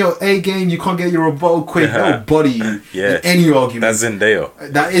not in your A game, you can't get your rebuttal quick. They'll body you in any argument. That's Zendaya.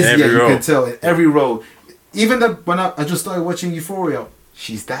 That is, you can tell in every role. Even when I just started watching Euphoria,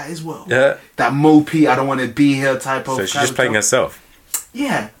 she's that as well. Yeah. That mopey, I don't want to be here type of. So she's just playing herself.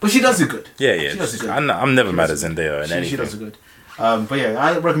 Yeah, but she does it good. Yeah. She does it good. I'm never mad at Zendaya in anything. She does it good. But yeah,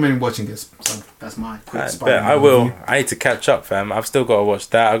 I recommend watching this. So that's my quick Spider-Man I will. review. I need to catch up, fam. I've still got to watch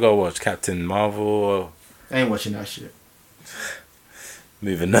that. I got to watch Captain Marvel. I ain't watching that shit.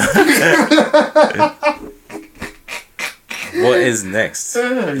 Moving on. What is next?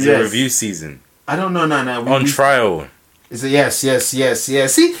 Is it review season? I don't know. No. On trial. Is it yes.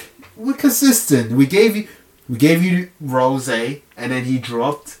 See, we're consistent. We gave you Rose, and then he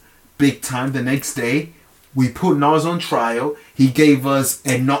dropped big time the next day. We put Nas on trial. He gave us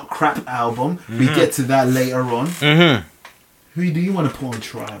a not crap album. Mm-hmm. We get to that later on. Mm-hmm. Who do you want to put on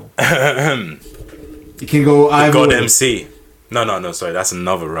trial? You can go either God way. MC. No, sorry, that's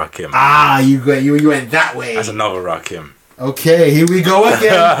another Rakim. You went that way. That's another Rakim. Okay, here we go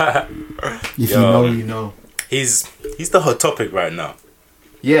again. If you know, you know. He's the hot topic right now.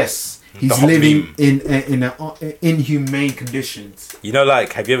 Yes, he's living in inhumane conditions. You know,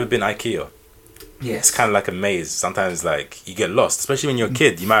 like, have you ever been IKEA? Yes. It's kind of like a maze. Sometimes, like, you get lost, especially when you're a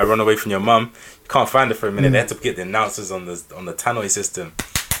kid. You might run away from your mum. You can't find her for a minute. They have to get the announcers on the tannoy system.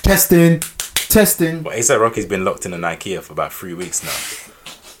 Testing. But A$AP Rocky's been locked in an IKEA for about 3 weeks now.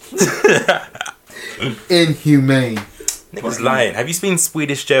 Inhumane. Niggas lying. Have you seen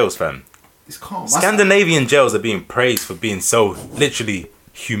Swedish jails, fam? It's calm. Scandinavian jails are being praised for being so literally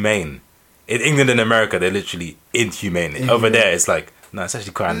humane. In England and America, they're literally inhumane. Over there, it's like, no, it's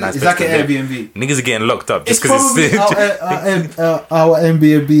actually quite a nice. It's like an Airbnb. Niggas are getting locked up just because it's our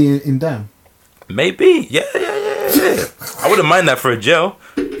Airbnb in Dam. Maybe, yeah. I wouldn't mind that for a jail.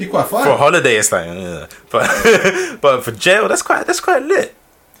 Be quite fun. For a holiday, it's like, but for jail, that's quite lit.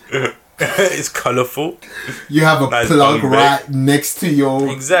 It's colourful. You have a nice plug right next to your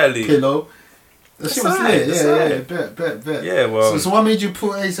pillow. That shit was lit. Yeah, bet. Yeah, well. So what made you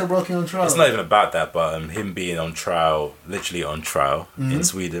put A$AP Rocky on trial? It's not even about that, but him being on trial, literally on trial in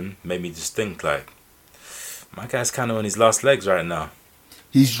Sweden, made me just think like, my guy's kind of on his last legs right now.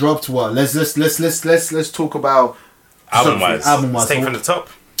 He's dropped what? Let's talk about album-wise. Let's take from the top.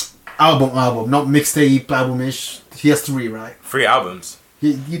 Album, not mixtape album-ish. He has 3, right? 3 albums.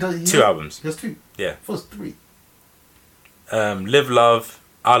 He does 2 albums. He has 2. Yeah. First 3. Live, Love,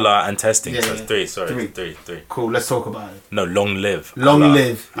 Allah, and Testing. So it's 3. Sorry, 3. Cool. Let's talk about it. No, Long Live. Long Allah,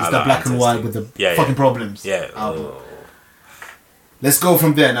 Live is the black and white with the fucking problems. Yeah. Album. Let's go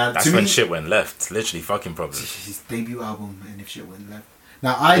from there now. That's when shit went left. Literally fucking problems. His debut album, and if shit went left.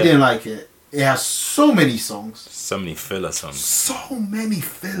 Now I didn't like it. It has so many songs. So many filler songs. So many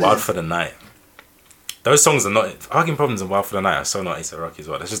fillers. Wild for the Night. Those songs are not... Fucking Problems and Wild for the Night are so not A$AP Rocky as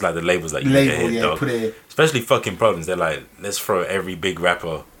well. That's just like the labels that you get hit, dog. Put it... Especially Fucking Problems. They're like, let's throw every big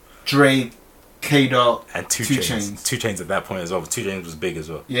rapper. Dre, K Dot, and Two Two Chainz. Two Chainz at that point as well. Two Chainz was big as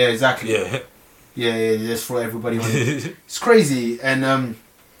well. Yeah, exactly. Yeah, just for everybody on it. It's crazy, and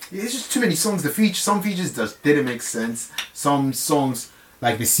it's just too many songs. Some features just didn't make sense. Some songs,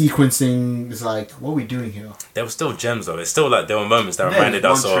 like the sequencing, is like, what are we doing here? There were still gems though. It's still like there were moments that reminded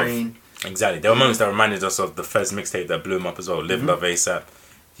us of. Exactly. There were moments that reminded us of the first mixtape that blew him up as well. Live Love ASAP.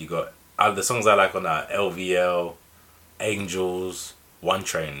 You got the songs I like on that. LVL, Angels, One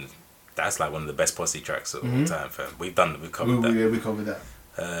Train. That's like one of the best Posse tracks of all time, fam. We've covered that. Yeah, we covered that.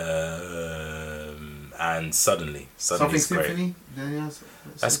 And Suddenly Something is great. Symphony.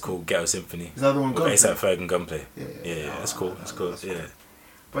 That's cool. Ghetto Symphony. Is that the one? With ASAP Ferg and Gunplay. Yeah, that's cool. That's cool. Yeah.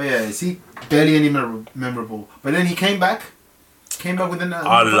 But yeah, is he barely any memorable? But then he came back. With an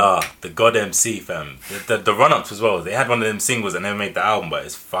Allah, the God MC, fam. The run ups as well. They had one of them singles and never made the album, but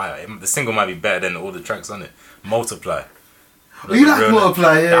it's fire. The single might be better than all the tracks on it. Multiply. Oh, you like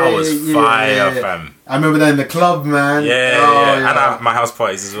Multiply? Yeah, that was fire, fam. I remember that in the club, man. Yeah. And at my house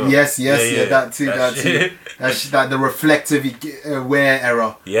parties as well. Yes, that too. That's the reflective wear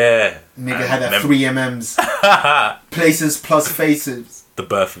era. Yeah. Nigga had that 3MMs. Places plus faces. The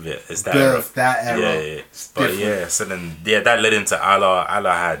birth of it is that era. Yeah. But yeah, so then that led into Allah.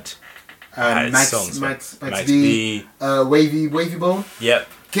 Allah had songs. Max B. Wavy Bone. Yep.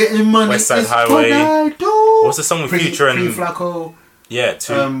 Getting money. West Side Highway. What's the song with Future and Flacco? Yeah,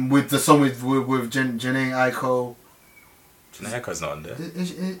 too. With the song with Janae Aiko. Janae Aiko's not on there.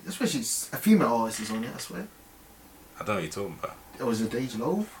 Especially a female artist is on it, I swear. I don't know what you're talking about. It was a Dage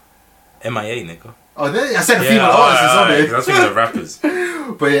Loaf. MIA, nigga. Oh, I said a female artist is on it. I was thinking of rappers.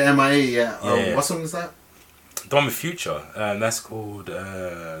 But yeah, MIA, what song is that? The one with Future. That's called.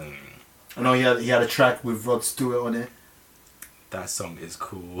 I know he had a track with Rod Stewart on it. That song is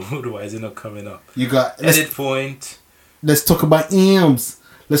cool. Why is it not coming up? You got Edit Point. Let's talk about M's.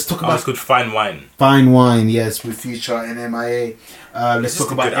 Let's talk about. It's called Fine Wine. Fine Wine, yes, with Future and MIA. Let's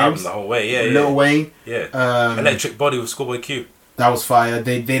talk about M's. The whole way, yeah. Lil Wayne. Yeah. Electric Body with Schoolboy Q. That was fire.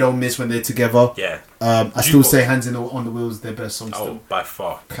 They don't miss when they're together. Yeah. I still say Hands on the Wheels their best song. Still. By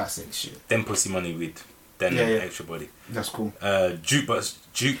far. Classic shit. Then Pussy Money Weed. Then Extra Body. That's cool. Jukebox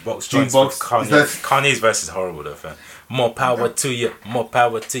joints with Kanye. Kanye's verse is horrible though, fam. More power to you. More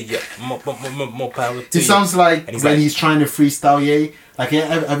power to you. More power to you. It sounds like when he's trying to freestyle Ye. Like,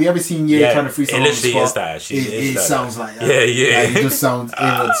 have you ever seen Ye trying to freestyle? It literally is that. It sounds like that. Yeah. Like, it just sounds.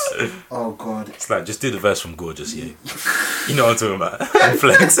 Oh god. It's like, just do the verse from Gorgeous, yeah. You know what I'm talking about.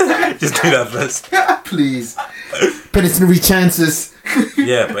 Flex. Just do that verse. Please. Predatory chances.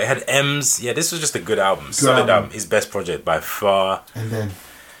 Yeah, but it had M's. Yeah, this was just a good album. Solid album. His best project by far. And then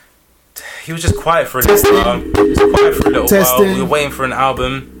he was just quiet for a little while. He was quiet for a little while. We were waiting for an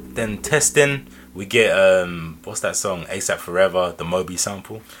album. Then Testing. We get what's that song? ASAP Forever, the Moby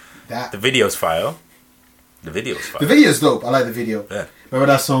sample. The video's fire. The video's dope. I like the video. Yeah.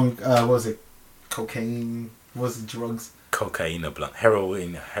 Remember that song? What was it? Cocaine. What was it? Drugs. Cocaine blunt.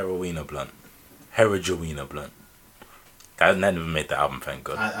 Heroin blunt. Heroin blunt. That never made the album, thank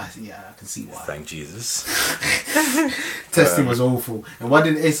God. I can see why. Thank Jesus. Testing was awful. And why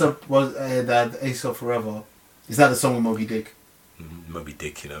did ASAP that ASAP Forever? Is that the song with Moby Dick? Moby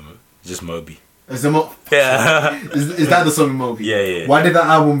Dick, you know, just Moby. Is the yeah. Is that the song with Moby? Yeah. Why did that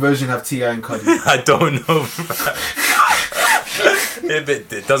album version have T.I. and Cudi? I don't know.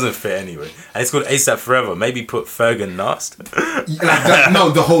 It doesn't fit anyway. And it's called ASAP Forever. Maybe put Ferg and Nas.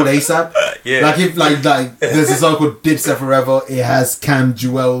 The whole ASAP. Yeah. Like if like there's a song called Dipset Forever. It has Cam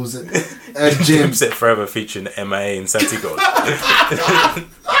Jewels and Jim. Dipset Forever featuring MIA and Santiago.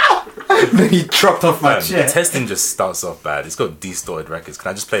 Then he dropped off my chair. Testing just starts off bad. It's got distorted records.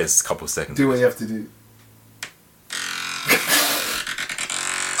 Can I just play a couple seconds? Do what you have to do.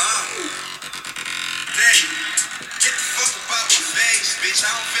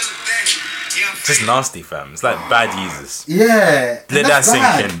 Just nasty, fam. It's like bad Yeezus. Yeah. Let that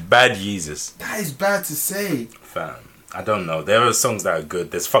sink in. Bad Yeezus. That is bad to say. Fam. I don't know. There are songs that are good.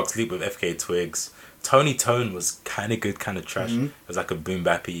 There's Fuck Sleep with FK Twigs. Tony Tone was kind of good, kind of trash. It was like a boom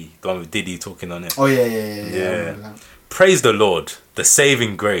bappy. The one with Diddy talking on it. Oh, yeah. Praise the Lord. The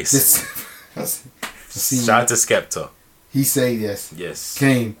Saving Grace. Shout out to Skepta. He said yes. Yes.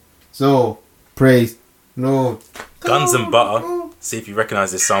 Came. So, praise Lord. Guns and Butter. See if you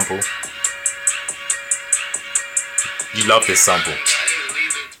recognize this sample. You love this sample.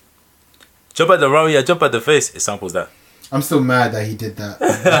 Jump at the Romeo, jump at the face. It samples that. I'm still mad that he did that.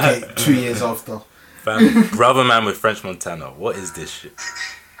 Okay, 2 years after. Fam, Brother Man with French Montana. What is this shit?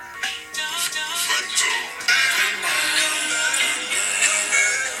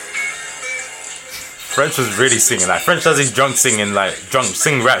 French was really singing. Like French does his drunk singing, like drunk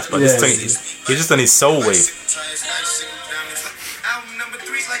sing raps, but this thing, he's just on his soul wave.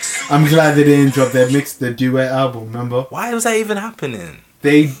 I'm glad they didn't drop the duet album. Remember? Why was that even happening?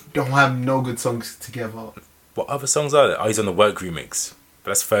 They don't have no good songs together. What other songs are there? Oh, he's on the Work remix,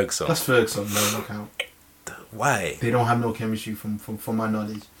 but that's Ferg's song. That's Ferg's song. No count. Why? They don't have no chemistry from my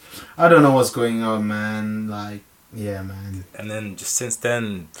knowledge. I don't know what's going on, man. Like, yeah, man. And then just since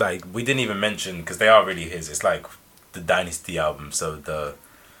then, like, we didn't even mention, because they are really his. It's like the Dynasty album. So the,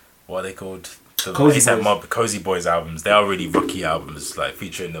 what are they called? The ASAP Mob, Cozy Boys albums. They are really rookie albums, like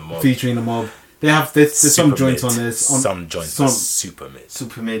featuring the mob. They have there's some joints on this. Some joints are super mid.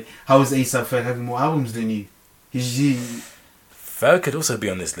 Super mid. How is ASAP Ferg having more albums than you? Ferg could also be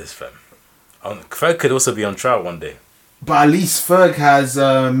on this list, fam. Ferg could also be on trial one day. But at least Ferg has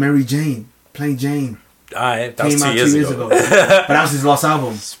Mary Jane, Plain Jane. Alright, that was 2 years ago. But that was his last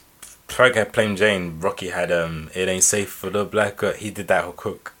album. Ferg had Plain Jane. Rocky had It Ain't Safe for the Black Girl. He did that whole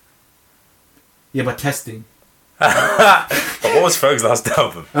cook. Yeah, but Testing. But what was Ferg's last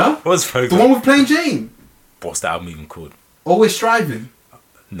album? Huh? What was Ferg's? The one with Plain Jane. What's the album even called? Always Striving.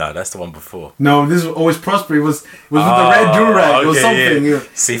 No, that's the one before. No, this was Always Prosper. It was with the red do-rag or something. Yeah.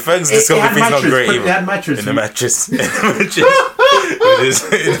 See, Ferg's discography's not great either. It had mattress. In the mattress. In the mattress. It is in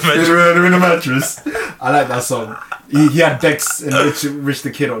the mattress. In the mattress. I like that song. He had Dex and Rich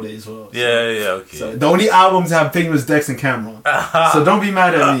the Kid on it as well. So. Yeah, okay. So the only albums that have famous Dex and Cameron. So don't be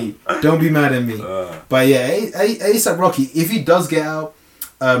mad at me. Don't be mad at me. But yeah, A$AP Rocky, if he does get out,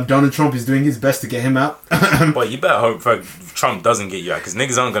 Donald Trump is doing his best to get him out. But you better hope Trump doesn't get you out, because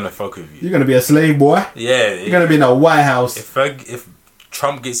niggas aren't going to fuck with you. You're going to be a slave, boy. Yeah. You're going to be in the White House. If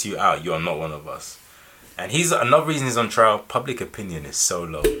Trump gets you out, you are not one of us. And another reason he's on trial, public opinion is so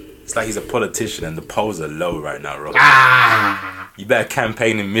low. It's like he's a politician and the polls are low right now, Rob. You better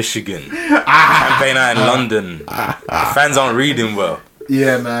campaign in Michigan. Campaign out in London. The fans aren't reading well.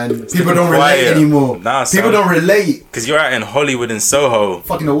 Yeah, man. People don't relate anymore. Nah, people don't relate. Because you're out in Hollywood and Soho.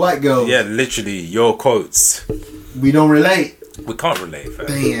 Fucking a white girl. Yeah, literally, your quotes. We don't relate. We can't relate, fam.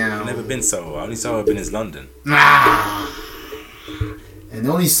 Damn. I've never been Soho. Only Soho I've been is London. And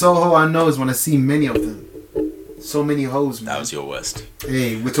the only Soho I know is when I see many of them. So many hoes, man. That was your worst.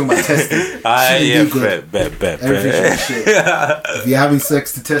 Hey, we're talking about testing. Yeah, bet. Everything shit. If you're having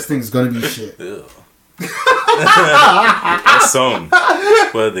sex to testing, it's gonna be shit. That song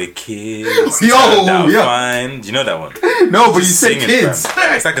where the kids turned out fine. Do you know that one? No, but you said kids.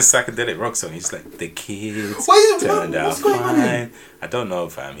 It's like a psychedelic rock song. He's like, the kids turned out fine. I don't know,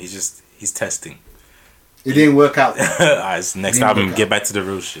 fam. He's testing. It didn't work out. Alright, next album, get back to the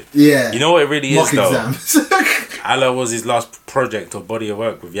real shit. Yeah. You know what it really is, though? Exams. Allah was his last project or body of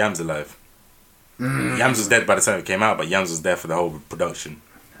work with Yams alive. Yams was dead by the time it came out, but Yams was there for the whole production.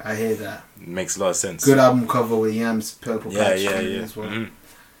 I hear that. It makes a lot of sense. Good album cover with Yams purple patch. Yeah. As well.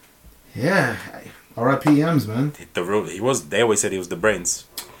 Yeah. R.I.P. Yams, man. They always said he was the brains.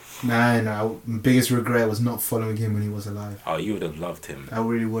 Nah. Biggest regret was not following him when he was alive. Oh, you would have loved him. I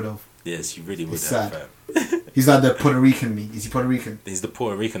really would have. Yes, you really would it's have. Sad. He's like the Puerto Rican me. Is he Puerto Rican? He's the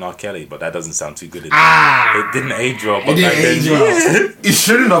Puerto Rican R. Kelly, but that doesn't sound too good. It didn't age well. It didn't age well. It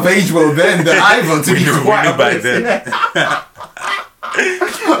shouldn't have aged well then. The Ivan to be quite back then.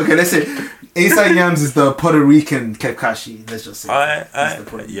 Okay, let's say A$AP Yams is the Puerto Rican Kekashi. Let's just say.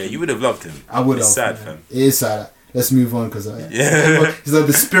 Yeah, you would have loved him. I would have. It's sad, fam. It is sad. Let's move on because he's like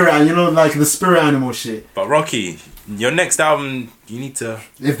the spirit, like the spirit animal shit. But Rocky, your next album, you need to.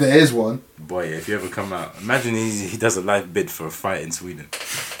 If there is one, boy, if you ever come out, imagine he does a live bid for a fight in Sweden.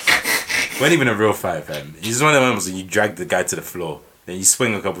 Wasn't even a real fight, fam. He's one of the ones that you drag the guy to the floor, then you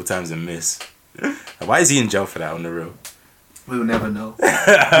swing a couple times and miss. Why is he in jail for that on the real? We'll never know.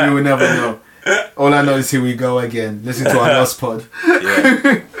 We will never know. All I know is here we go again. Listen to our last pod.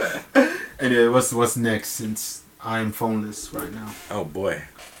 Yeah. Anyway, what's next since I'm phoneless right now? Oh boy.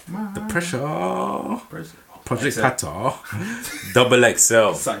 The pressure. Project Qatar. Double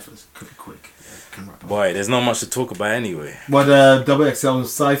XL. Cyphers. Could be quick. Boy, there's not much to talk about anyway. But Double XL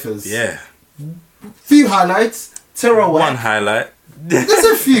Cyphers. Yeah. Few highlights. One highlight. There's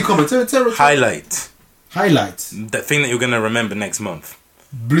a few comments. Highlight. The thing that you're going to remember next month.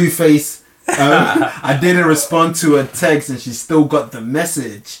 Blueface. I didn't respond to her text and she still got the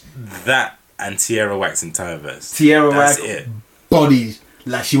message. That and Tierra Wax and Tyverse. Tierra Wax it. Bodied.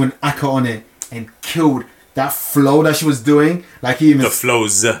 Like she went acca on it and killed that flow that she was doing. Like even the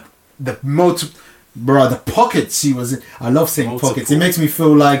flows. The pockets she was in. I love saying pockets. It makes me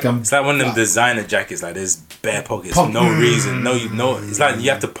feel like I'm. It's like one of them designer jackets. Like there's bare pockets for no reason. No. It's like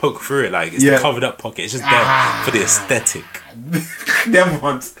you have to poke through it. Like it's the covered up pocket. It's just there for the aesthetic. Them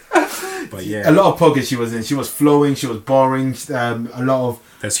ones. But yeah, a lot of pockets she was in. She was flowing. She was boring. A lot of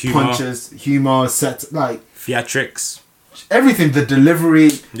there's humor, punches, humor, set like theatrics, everything. The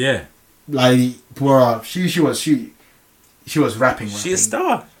delivery. Yeah, like bro, she was rapping. She's a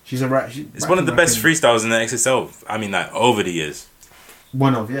star. She's a rap. It's one of the best freestyles in the XXL. I mean, like over the years.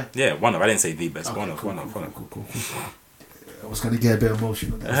 One of, yeah. Yeah, one of. I didn't say the best. Okay, One of. Cool. I was gonna get a bit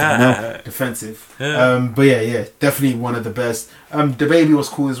emotional there. Defensive. Yeah. But yeah, definitely one of the best. The baby was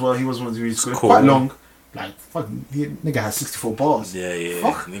cool as well. He was one of the really good. Cool. Quite long. Like fucking nigga had 64 bars. Yeah.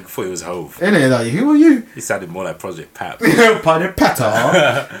 Nigga thought he was Hove. Innit? Like, who are you? He sounded more like Project Pat. Project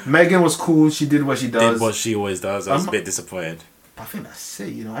Pat. Megan was cool. She did what she does. Did what she always does. I was a bit disappointed. I think that's it.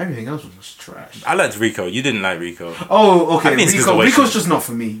 You know, everything else was just trash. I liked Rico. You didn't like Rico. Oh, okay. Rico's just not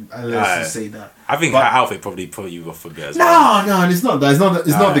for me. Let's just say that. I think her outfit probably put you off a bit as well. No, it's not that. It's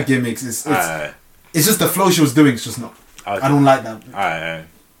not the gimmicks. It's just the flow she was doing. It's just not. Okay. I don't like that.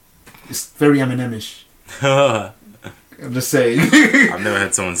 It's very Eminem-ish. I'm just saying. I've never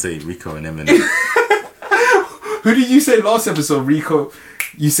heard someone say Rico and Eminem. Who did you say last episode? Rico.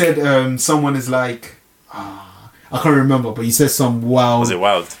 You said someone is like. I can't remember, but you said some wild. Was it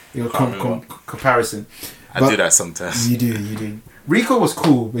wild? Comparison. I do that sometimes. You do. Rico was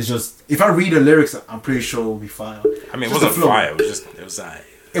cool. It's just if I read the lyrics, I'm pretty sure it'll be fire. I mean, it wasn't fire. It was like.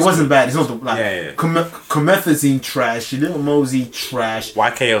 It wasn't bad. It's not like Comethazine trash. Little Mosey trash.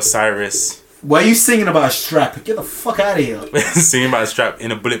 YK Osiris. Why are you singing about a strap? Get the fuck out of here. Singing about a strap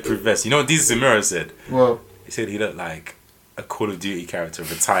in a bulletproof vest. You know what Jesus Amira said? Well, he said he looked like a Call of Duty character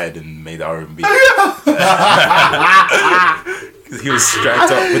retired and made R&B. He was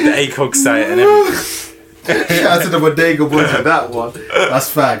strapped up with the ACOG sight and everything. Shout out to the Bodega Boys for that one. That's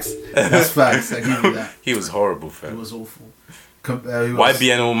facts. I give you that. He was horrible, fam. He was awful.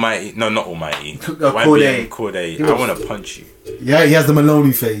 YBN Almighty. No, not Almighty. YBN Corday. I want to punch you. Yeah, he has the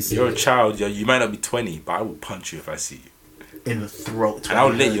Maloney face. You're a child. You might not be 20, but I will punch you if I see you. In the throat. And I'll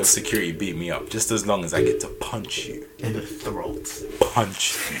let your security beat me up just as long as I get to punch you. In the throat.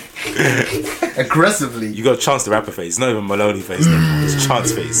 Punch you. Aggressively. You got Chance the Rapper face. It's not even Maloney face anymore. It's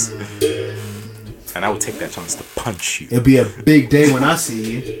Chance face. And I will take that chance to punch you. It'll be a big day when I see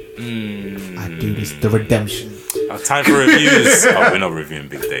you. I do this. The redemption. Time for reviews. We're not reviewing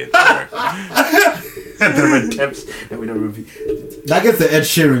Big Day. The redemption. No, we don't review. That gets the Ed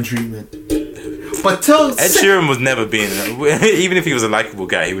Sheeran treatment. But Ed Sheeran was never being, even if he was a likable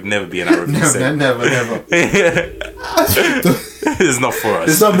guy, he would never be in our review. Never. It's not for us.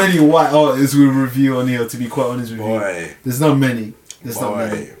 There's not many white artists we review on here, to be quite honest with you. There's not many. Not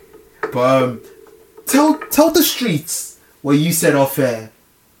many. But tell the streets what you said off air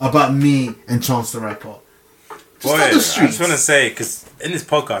about me and Chance the Rapper. Just tell the streets. I just want to say, because in this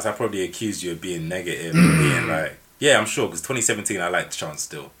podcast, I probably accused you of being negative, being like, yeah, I'm sure, because 2017, I liked Chance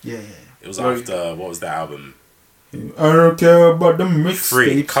still. Yeah. It was after, what was that album? I don't care about the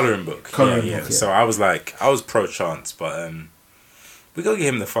mixtape. Colouring Book. Yeah. So I was like, I was pro Chance, but we gotta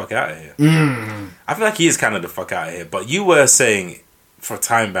get him the fuck out of here. I feel like he is kind of the fuck out of here. But you were saying for a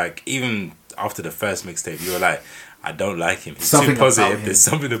time back, even after the first mixtape, you were like, I don't like him. He's too positive. There's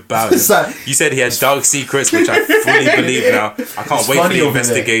something about him. You said he had dark secrets, which I fully believe now. I can't wait for the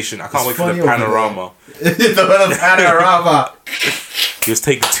investigation. I can't wait for the panorama. The panorama. He was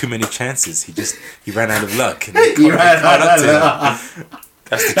taking too many chances. He ran out of luck. And he ran out of luck.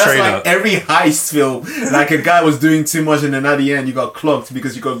 That's trainer. Like every heist film. Like a guy was doing too much and then at the end you got clocked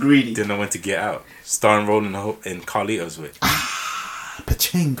because you got greedy. Didn't know when to get out. Starring Rolling in Carlito's way.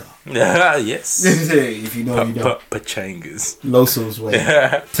 Pachanga. Yes. If you know, you know. Pachangas. Loso's way.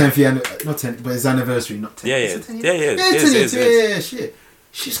 10th year, not 10th, but it's anniversary, not 10th. Yeah. Shit.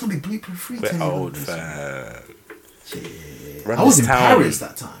 She's gonna be bleeping free. We're old, fam. I was in Paris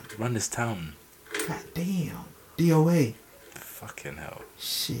that time. Run this town. God damn. DOA. Fucking hell.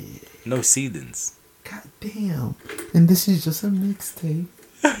 Shit. No ceilings. God damn. And this is just a mixtape.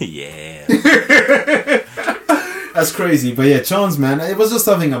 Yeah. That's crazy. But yeah, Chance, man, it was just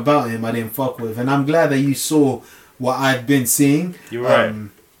something about him I didn't fuck with. And I'm glad that you saw what I've been seeing. You're right.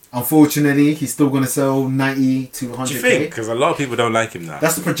 Unfortunately, he's still going to sell 90 to 100K. Do you think? Because a lot of people don't like him now.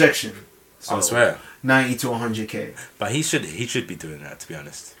 That's the projection. So, I swear. 90 to 100K. But he should be doing that, to be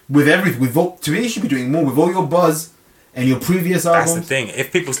honest. With everything. To me, he should be doing more. With all your buzz and your previous albums. That's the thing.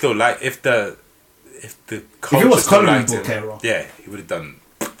 If people still like... If the if culture it was still Colouring liked Book him, era. yeah, he would have done...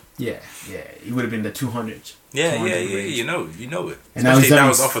 Yeah. He would have been the 200. Yeah. You know it. And now that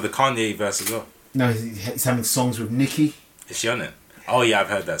was off of the Kanye verse as well. Now he's having songs with Nicki. Is she on it? Oh yeah, I've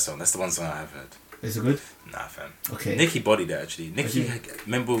heard that song. That's the one song I have heard. Is it good? Nah, fam. Okay. Nicki bodied it actually. Nicki,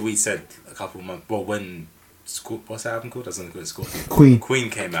 remember we said a couple months... Well, when... What's that album called? That's not good. Scorpion. Queen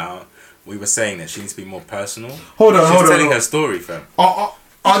came out. we were saying that she needs to be more personal. Hold on. She's telling her story, fam.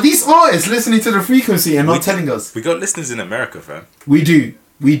 Are these artists listening to the frequency and not telling us? We got listeners in America, fam. We do.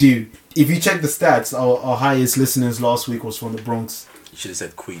 If you check the stats, our highest listeners last week was from the Bronx. You should have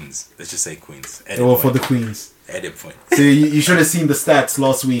said Queens. Let's just say Queens. They were for the Queens. Edit point. So you should have seen the stats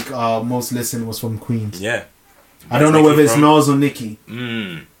last week. Our most listened was from Queens. Yeah. I don't know whether it's Nas or Nicki.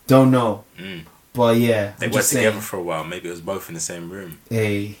 Don't know. But yeah. They were together for a while. Maybe it was both in the same room.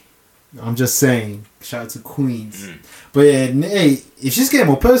 Hey, I'm just saying. Shout out to Queens. But yeah, hey, if she's getting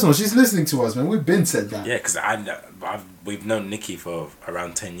more personal, she's listening to us, man. We've been said that. Yeah, because we've known Nicki for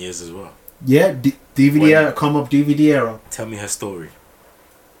around 10 years as well. Yeah, DVD era, come up DVD era. Tell me her story.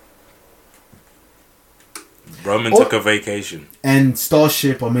 Roman took a vacation. And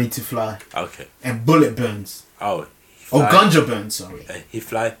Starship are made to fly. Okay. And bullet burns. Oh. Ganja burns, sorry. He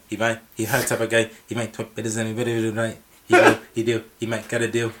fly, he might, he hurt up a guy, he might talk better than anybody tonight. He might get a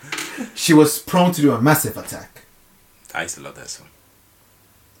deal. She was prone to do a massive attack. I used to love that song.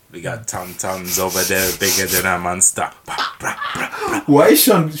 We got tom-toms over there bigger than a monster. Why is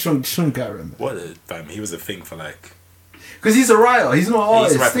Sean Garrett? What a fam, he was a thing for like... Because he's a writer, he's not an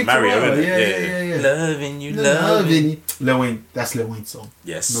artist. He's rapping Mario, isn't it? Yeah. Loving you. Lil Wayne, that's Lil Wayne's song.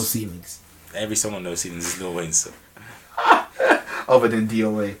 Yes. No ceilings. Every song on No Ceilings is Lil Wayne's song. Other than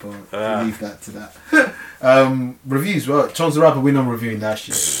DOA, but we'll leave that to that. Reviews, well, Chance the Rapper, we're not reviewing that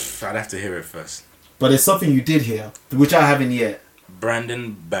shit. I'd have to hear it first. But there's something you did hear, which I haven't yet.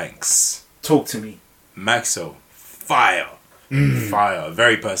 Brandon Banks. Talk to me. Maxo. Fire. Fire. A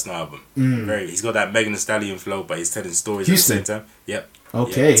very personal album. He's got that Megan Thee Stallion flow, but he's telling stories Houston. at the same time. Yep.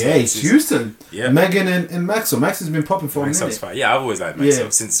 Okay, yeah, hey, it's Houston. Yeah. Megan and Maxo. Max has been popping for a minute. Fire. Yeah, I've always liked Maxo Yeah.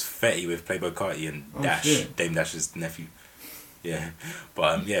 since Fetty with Playboy Carti and Dash, shit. Dame Dash's nephew. Yeah,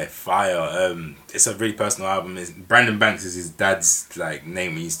 but yeah, Fire. It's a really personal album. Brandon Banks is his dad's like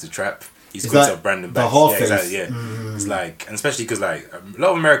name. He used to trap. He's called himself Brandon Banks. The yeah, exactly. Yeah, it's like, and especially because like a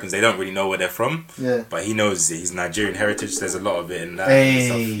lot of Americans, they don't really know where they're from. Yeah, but he knows his Nigerian heritage. There's a lot of it in that. Hey.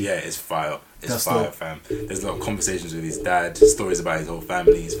 Stuff. Yeah, it's fire. It's That's fire, dope. fam. There's a lot of conversations with his dad, stories about his whole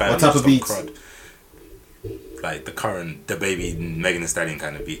family. His family. What type of beats? Crud. Like the baby Megan Thee Stallion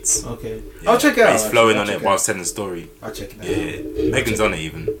kind of beats. Okay, Yeah. I'll check it out. He's flowing on it whilst telling the story. I'll check it out. Yeah, Megan's on it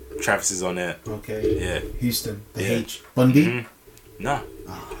even. Travis is on it. Okay. Yeah. Houston, the Yeah. H. Bun B? No.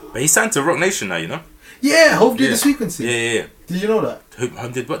 But he signed to Rock Nation now, you know? Yeah, Hope did the sequencing. Yeah. Did you know that? Who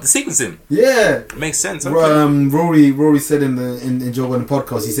did what? The sequencing? Yeah. Makes sense. Okay. Rory said in Joe Budden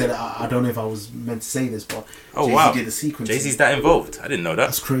podcast, he said, I don't know if I was meant to say this, but Jay-Z did the sequencing. Jay-Z's that involved? I didn't know that.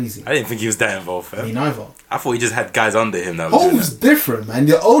 That's crazy. I didn't think he was that involved, fam. Me neither. I thought he just had guys under him that was doing Hope's that. different, man.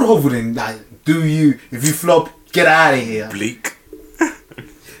 The old Hope wouldn't, like, do you, if you flop, get out of here. Bleak.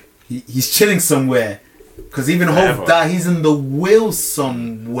 He's chilling somewhere. Because even Hope, he's in the will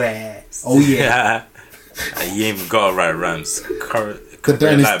somewhere. Oh, yeah. You ain't even got to write rhymes. The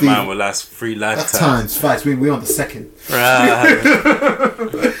dynasty. Like mine will last 3 lifetimes. At times, facts. We're on the second. Right.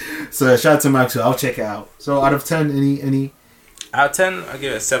 So shout out to Maxo. I'll check it out. So out of 10, any? Out of 10, I'll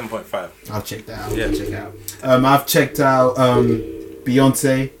give it a 7.5. I'll check that out. Yeah. I'll check it out. I've checked out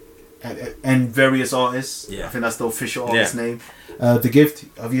Beyonce and various artists. Yeah. I think that's the official artist Yeah. name. The Gift.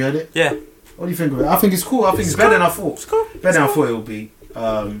 Have you heard it? Yeah. What do you think of it? I think it's cool. I think it's better than I thought. It's cool. Better than I thought it would be.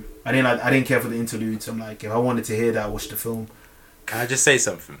 I didn't care for the interludes. I'm like, if I wanted to hear that, I watched the film. Can I just say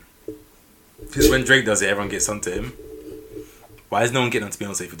something? Because when Drake does it, everyone gets onto him. Why is no one getting onto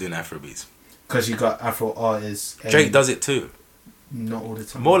Beyonce for doing Afrobeats? Because you got Afro artists. Drake does it too. Not all the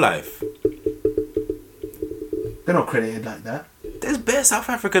time. More Life. They're not credited like that. There's bare South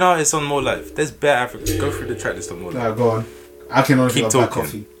African artists on More Life. There's bare African. Go through the track list on More Life. No, go on. I can only Keep think of Black talking.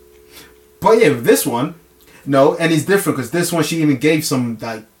 Coffee. But yeah, with this one, no, and it's different because this one she even gave some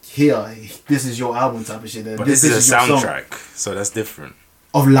like, here, this is your album type of shit. But this is a your song. soundtrack, so that's different.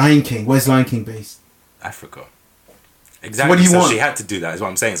 Of Lion King. Where's Lion King based? Africa. Exactly. What do you so want? she had to do that, is what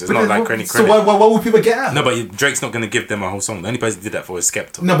I'm saying. So it's But not then like any so credit. what would people get at her? No, but Drake's not going to give them a whole song. The only person who did that for is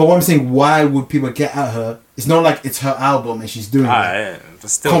Skepta. No, but what I'm saying, why would people get at her? It's not like it's her album and she's doing it. Yeah,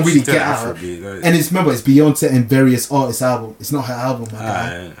 but still, Can't really she's doing get at her. Afrobeat. And it's Beyonce and various artists' album. It's not her album, my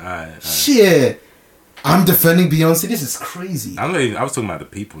guy. Alright. Shit. I'm defending Beyonce. This is crazy. I was talking about the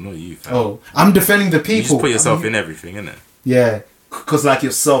people, not you. Fam. Oh, I'm defending the people. You just put yourself in everything, innit? Yeah, because like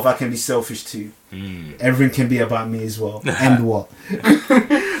yourself, I can be selfish too. Everything can be about me as well. And what? No,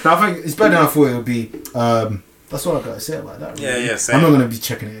 I think it's better than I thought it would be. That's all I gotta say about that. Really. Yeah, same. I'm not gonna be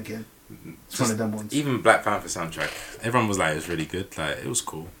checking it again. It's one of them ones. Even Black Panther soundtrack, everyone was like, it was really good. Like, it was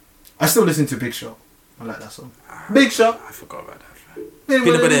cool. I still listen to Big Shot. I like that song. Big Shot. I forgot about that. Fam.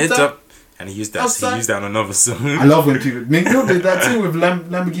 Peanut butter heads up. And he used that. Outside. He used that on another song. I love him too. Nick Hill did that too with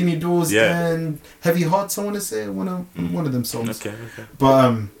Lamborghini Doors Yeah. and Heavy Hearts. I want to say one of them songs. Okay.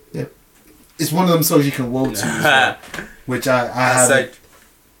 But yeah, it's one of them songs you can roll to, as well, which I had.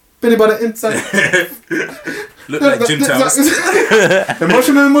 Been about the inside. Look like Jim Towers.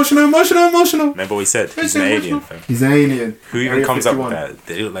 Emotional. Remember what he said? He's an alien, fam. He's an alien. Who even Area comes 51. up with that?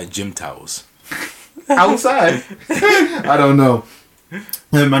 They look like gym towels. Outside? I don't know.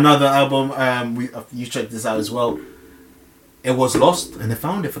 Another album, you checked this out as well. It was Lost, and they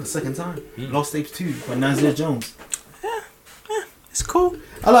found it for the second time. Lost Tapes 2 by Nasir Jones. Yeah, it's cool.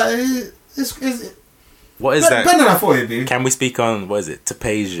 I like it. It's What is that? better than I thought it'd be. Can we speak on, what is it?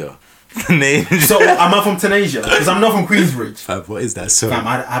 Tapasia. The name. So, am I from Tunisia? Because I'm not from Queensbridge. Fam, what is that song? Fam,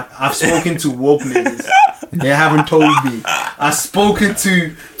 I've spoken to woke niggas. They haven't told me. I've spoken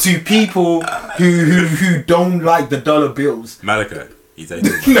to people who don't like the dollar bills. Malika. He's like,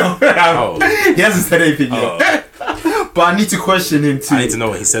 No, he hasn't said anything yet. But I need to question him too. I need to know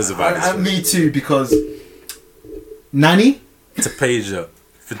what he says about I this. need to, because Nani, Tapasia.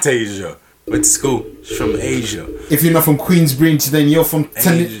 Fantasia. Went to school. She's from Asia. if you're not from Queensbridge, then you're from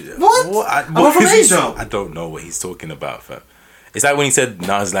Asia. What? Am I from Asia? I don't know what he's talking about, fam. It's like when he said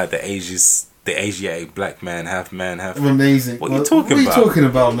Nas like the Asiatic black man, half Amazing. What are you talking about? What are you talking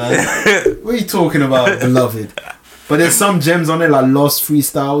about, man? What are you talking about, beloved? But there's some gems on it, like Lost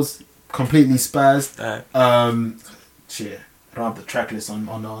Freestyles, completely spazzed. Shit, I don't have the track list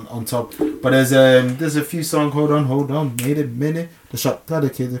on top. But there's a few songs. Hold on. Wait a minute. The shut the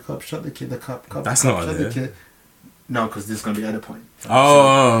kid, the cup, shut the kid, the cup. That's the cup, not shut on the kid. No, because this is gonna be at a point.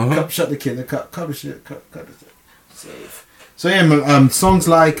 Oh. Cup, shut the kid, the cup, the shit, cup. Safe. So yeah, songs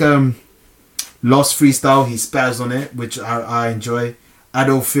like Lost Freestyle, he spazzed on it, which I enjoy.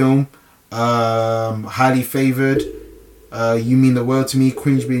 Adult Film, Highly Favored, You Mean the World to Me,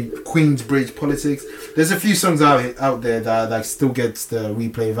 Queensbridge Politics. There's a few songs out there that like still gets the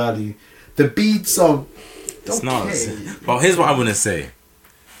replay value. The beats are It's okay. Nas. Well, here's what I want to say.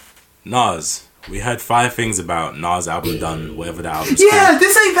 Nas. We heard 5 things about Nas' album done, whatever the album's Yeah, called.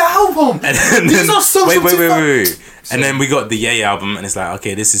 this ain't the album. And These are songs wait. from 2000. And then we got the Ye album, and it's like,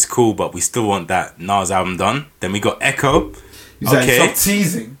 okay, this is cool, but we still want that Nas album done. Then we got Echo. He's like, Okay. stop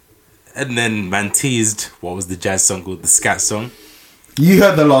teasing. And then man teased, what was the jazz song called? The scat song. You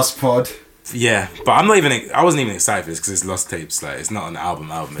heard the last pod. Yeah, but I wasn't even excited for this because it's Lost Tapes. Like, it's not an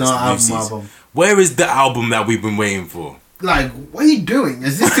album. It's No, Lucy's. album. Where is the album that we've been waiting for? Like, what are you doing?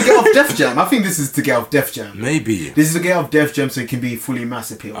 Is this to get off Def Jam? I think this is to get off Def Jam. Maybe. This is to get off Def Jam so it can be fully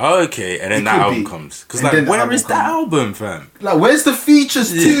mass appeal. Okay, and then It that could album be. comes. Because, And like, then the where album is the comes. album, fam? Like, where's the features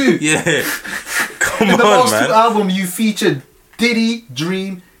too? Yeah. Come In the on, last man. 2 albums, you featured Diddy,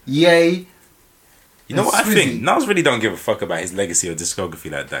 Dream, Ye. You know and what I think? Swizzy. Nas really don't give a fuck about his legacy or discography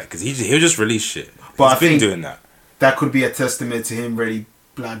like that. Because he'll just release shit. But He's I been think- doing that. That could be a testament to him really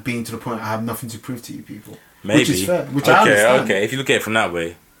like being to the point I have nothing to prove to you people. Maybe. Which is fair. Which I understand. Okay. If you look at it from that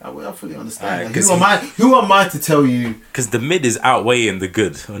way. I fully understand. Alright, Like, 'cause who am I to tell you? Because the mid is outweighing the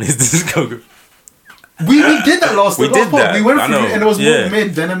good on his discography. We did that last We did pod. that. We went I through know. it and it was Yeah. more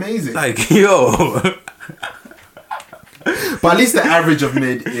mid than amazing. Like, yo. But at least the average of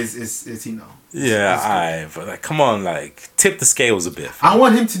mid is you know. Yeah, is good. alright. But, like, come on, like, tip the scales a bit. I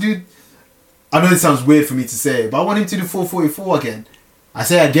want him to do. I know this sounds weird for me to say, but I want him to do 444 again. I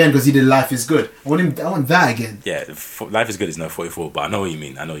say again because he did Life Is Good. I want that again. Yeah, Life is Good is no 44, but I know what you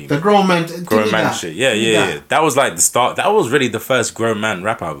mean. The grown man. Grown man shit. Yeah. That was like the start. That was really the first grown man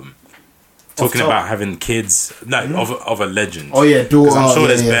rap album. Talking top. about having kids, of a legend. Oh yeah, Because I'm sure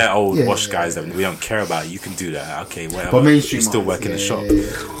there's yeah. bare old Yeah, wash yeah, guys yeah. that we don't care about. You can do that. Okay, whatever. But mainstream You still artists, work in the shop.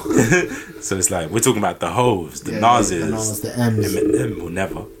 yeah. So it's like, we're talking about the hoes, the Yeah, Nas's, the Nas, the M's. Eminem will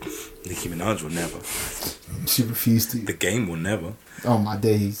never. Nicki Minaj will never. She refused to. The Game will never. Oh my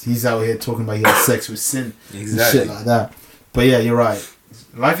days, he's out here talking about he had sex with sin Exactly. and shit like that. But yeah, you're right.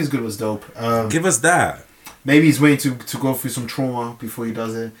 Life Is Good was dope. Give us that. Maybe he's waiting to go through some trauma before he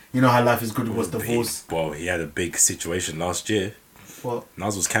does it. You know how Life Is Good was divorced. He had a big situation last year. What?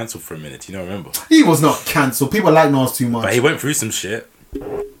 Nas was cancelled for a minute. You don't remember? He was not cancelled. People like Nas too much. But he went through some shit.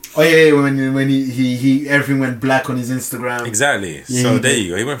 Oh yeah, when he everything went black on his Instagram. Exactly. Yeah, So he there did.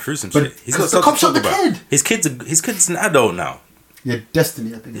 you go. He went through some But shit. He's because got the cop shot the kid. His kid's an adult now. Yeah,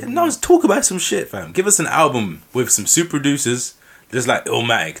 Destiny, I think. Yeah, no, let's talk about some shit, fam. Give us an album with some super producers, just like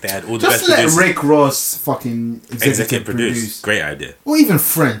Illmatic. They had all the Just best let producers. Rick Ross fucking executive produce. produce. Great idea. Or even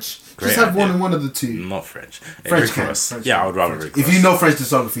French. Great Just have idea. one of the two. Not French. French Rick can. Ross. French Yeah, can. I would rather French. Rick Ross. If you know French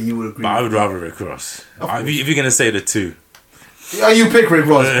discography, you would agree. But I would with rather Rick Ross. course. If you're gonna say the two. me. Yeah, you pick Rick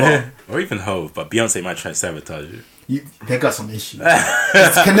Ross, bro. Or even Hove, but Beyonce might try to sabotage you. They got some issues.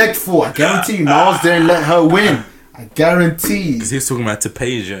 It's Connect 4. I guarantee you, Nas didn't let her win. I guarantee. Because he was talking about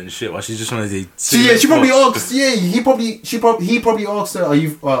Tapasia and shit while she's just trying to say. She probably asked. Yeah, he probably asked her, "Are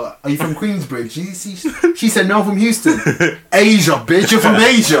you from Queensbridge?" She said, "No, I'm from Houston." Asia, bitch, you're from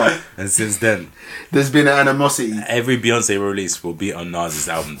Asia. And since then, there's been an animosity. Every Beyonce release will be on Nas's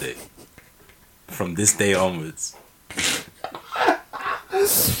album day. From this day onwards.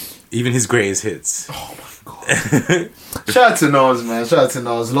 Even his greatest hits. Oh my god. Shout out to Nas, man. Shout out to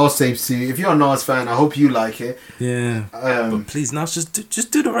Nas. Lost Tapes too. If you're a Nas fan, I hope you like it. Yeah. But please, Nas,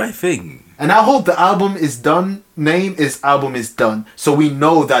 just do the right thing. And I hope the album is done. Album is done. So we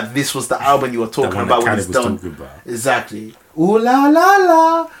know that this was the album you were talking about when it's done. Exactly. Ooh la la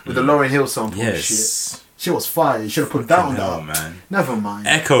la. With the Lauryn Hill song. Yes. Shit. She was fire. You should have put that on there. Man. Never mind.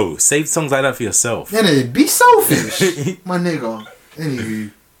 Echo. Save songs like that for yourself. Yeah, be selfish. My nigga.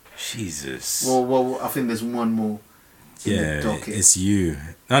 Anywho. Jesus. Well, I think there's one more. Yeah, it's you.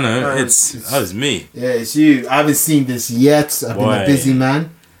 No, it's me. Yeah, it's you. I haven't seen this yet. I've been a busy man.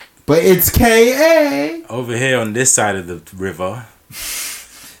 But it's KA. Over here on this side of the river.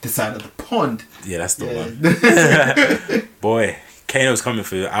 This side of the pond. Yeah, that's the one. Boy, Kano's coming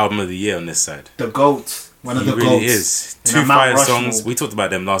for album of the year on this side. The GOAT. One of the really GOATs. Is. 2 fire songs. We talked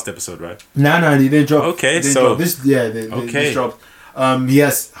about them last episode, right? No, they didn't drop. Okay, they dropped.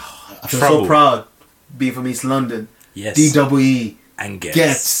 Yes. I feel so proud. Be from East London. Yes. DWE. And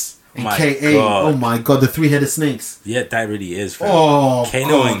Gets. And my KA. God. Oh my god, the 3-headed snakes. Yeah, that really is. Fam. Oh,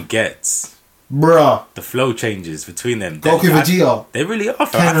 Kano and Gets. Bruh. The flow changes between them. Goku Vegeta. They really are.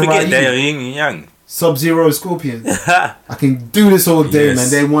 Fam. I forget they're yin and yang. Sub-Zero Scorpion. I can do this all day, man.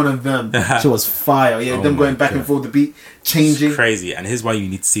 They're one of them. She was fire. Yeah, them going back and forth, the beat changing. It's crazy. And here's why you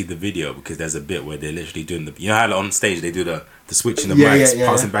need to see the video, because there's a bit where they're literally doing the... You know how on stage they do the switching the mics,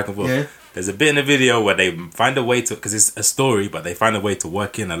 passing back and forth? Yeah. There's a bit in the video where they find a way to... Because it's a story, but they find a way to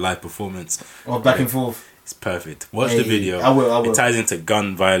work in a live performance. Or back and forth. It's perfect. Watch the video. I will. It ties into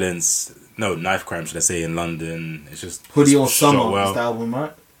gun violence. No, knife crime, should I say, in London. It's just... Hoodie All Summer is the album,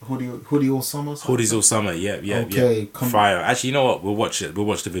 right? Hoodie All Summer? Hoodies All Summer, yeah. Okay, fire. Actually, you know what? We'll watch it. We'll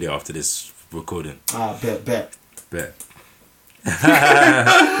watch the video after this recording. Bet.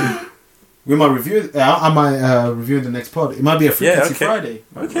 We might review. I might review the next pod. It might be a Frequency Friday.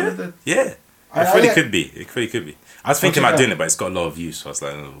 Okay. Yeah. It really could be. It really could be. I was thinking about doing it, but it's got a lot of views, so I was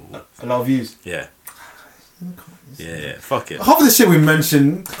like, a lot of views. Yeah. Yeah. Fuck it. Half of the shit we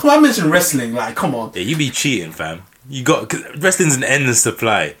mentioned. Come on, I mentioned wrestling. Like, come on. Yeah, you be cheating, fam. You got, cause wrestling's an endless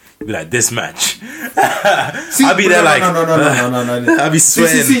supply. You be like, this match. See, I'll be there no. I'll be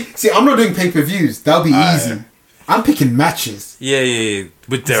sweating. See, I'm not doing pay-per-views. That'll be easy. I'm picking matches. Yeah.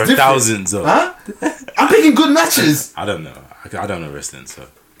 But there are thousands of. Huh? I'm picking good matches. I don't know. I don't know wrestling, so.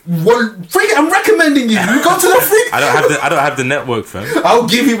 Well, I'm recommending you. You go to the freak. I don't have the network, fam. I'll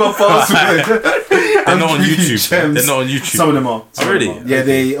give you my password. They're not on YouTube. They're not on YouTube. Some of them are. Really? Yeah,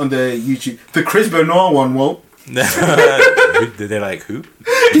 they on the YouTube. The Chris Benoit one won't. They're like, who?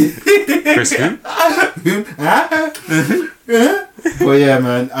 Chris who? Well, yeah,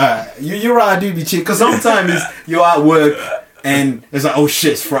 man. You're right. I do be cheating because sometimes you're at work and it's like, oh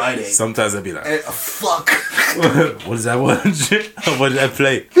shit, it's Friday. Sometimes I'll be like, fuck. What does I watch? What did I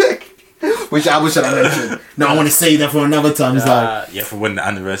play? Which I wish I mentioned. No, I want to say that for another time. It's like, yeah, for when the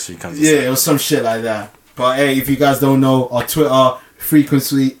anniversary comes. Yeah, it was some shit like that. But hey, if you guys don't know, our Twitter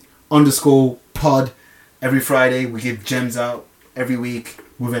frequency_pod. Every Friday we give gems out every week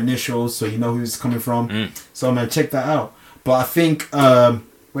with initials, so you know who's coming from. So man, check that out. But I think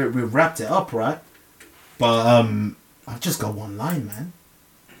we wrapped it up, right? But I've just got one line, man.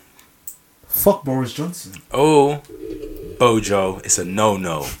 Fuck Boris Johnson. Oh, Bojo, it's a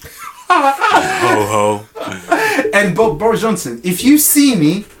no. Ho. And Boris Johnson, if you see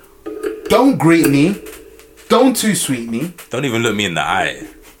me, don't greet me, don't too sweet me. Don't even look me in the eye.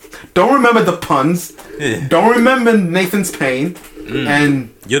 Don't remember the puns. Yeah. Don't remember Nathan's pain.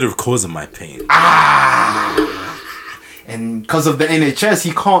 And you're the cause of my pain. And because of the NHS,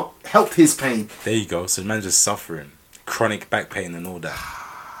 he can't help his pain. There you go. So the man's just suffering chronic back pain and all that.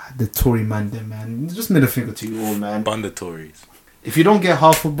 The Tory man there, man. Just middle finger to you all, man. Bun the Tories. If you don't get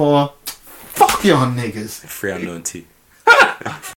half a bar, fuck y'all niggas. Free unknown tea.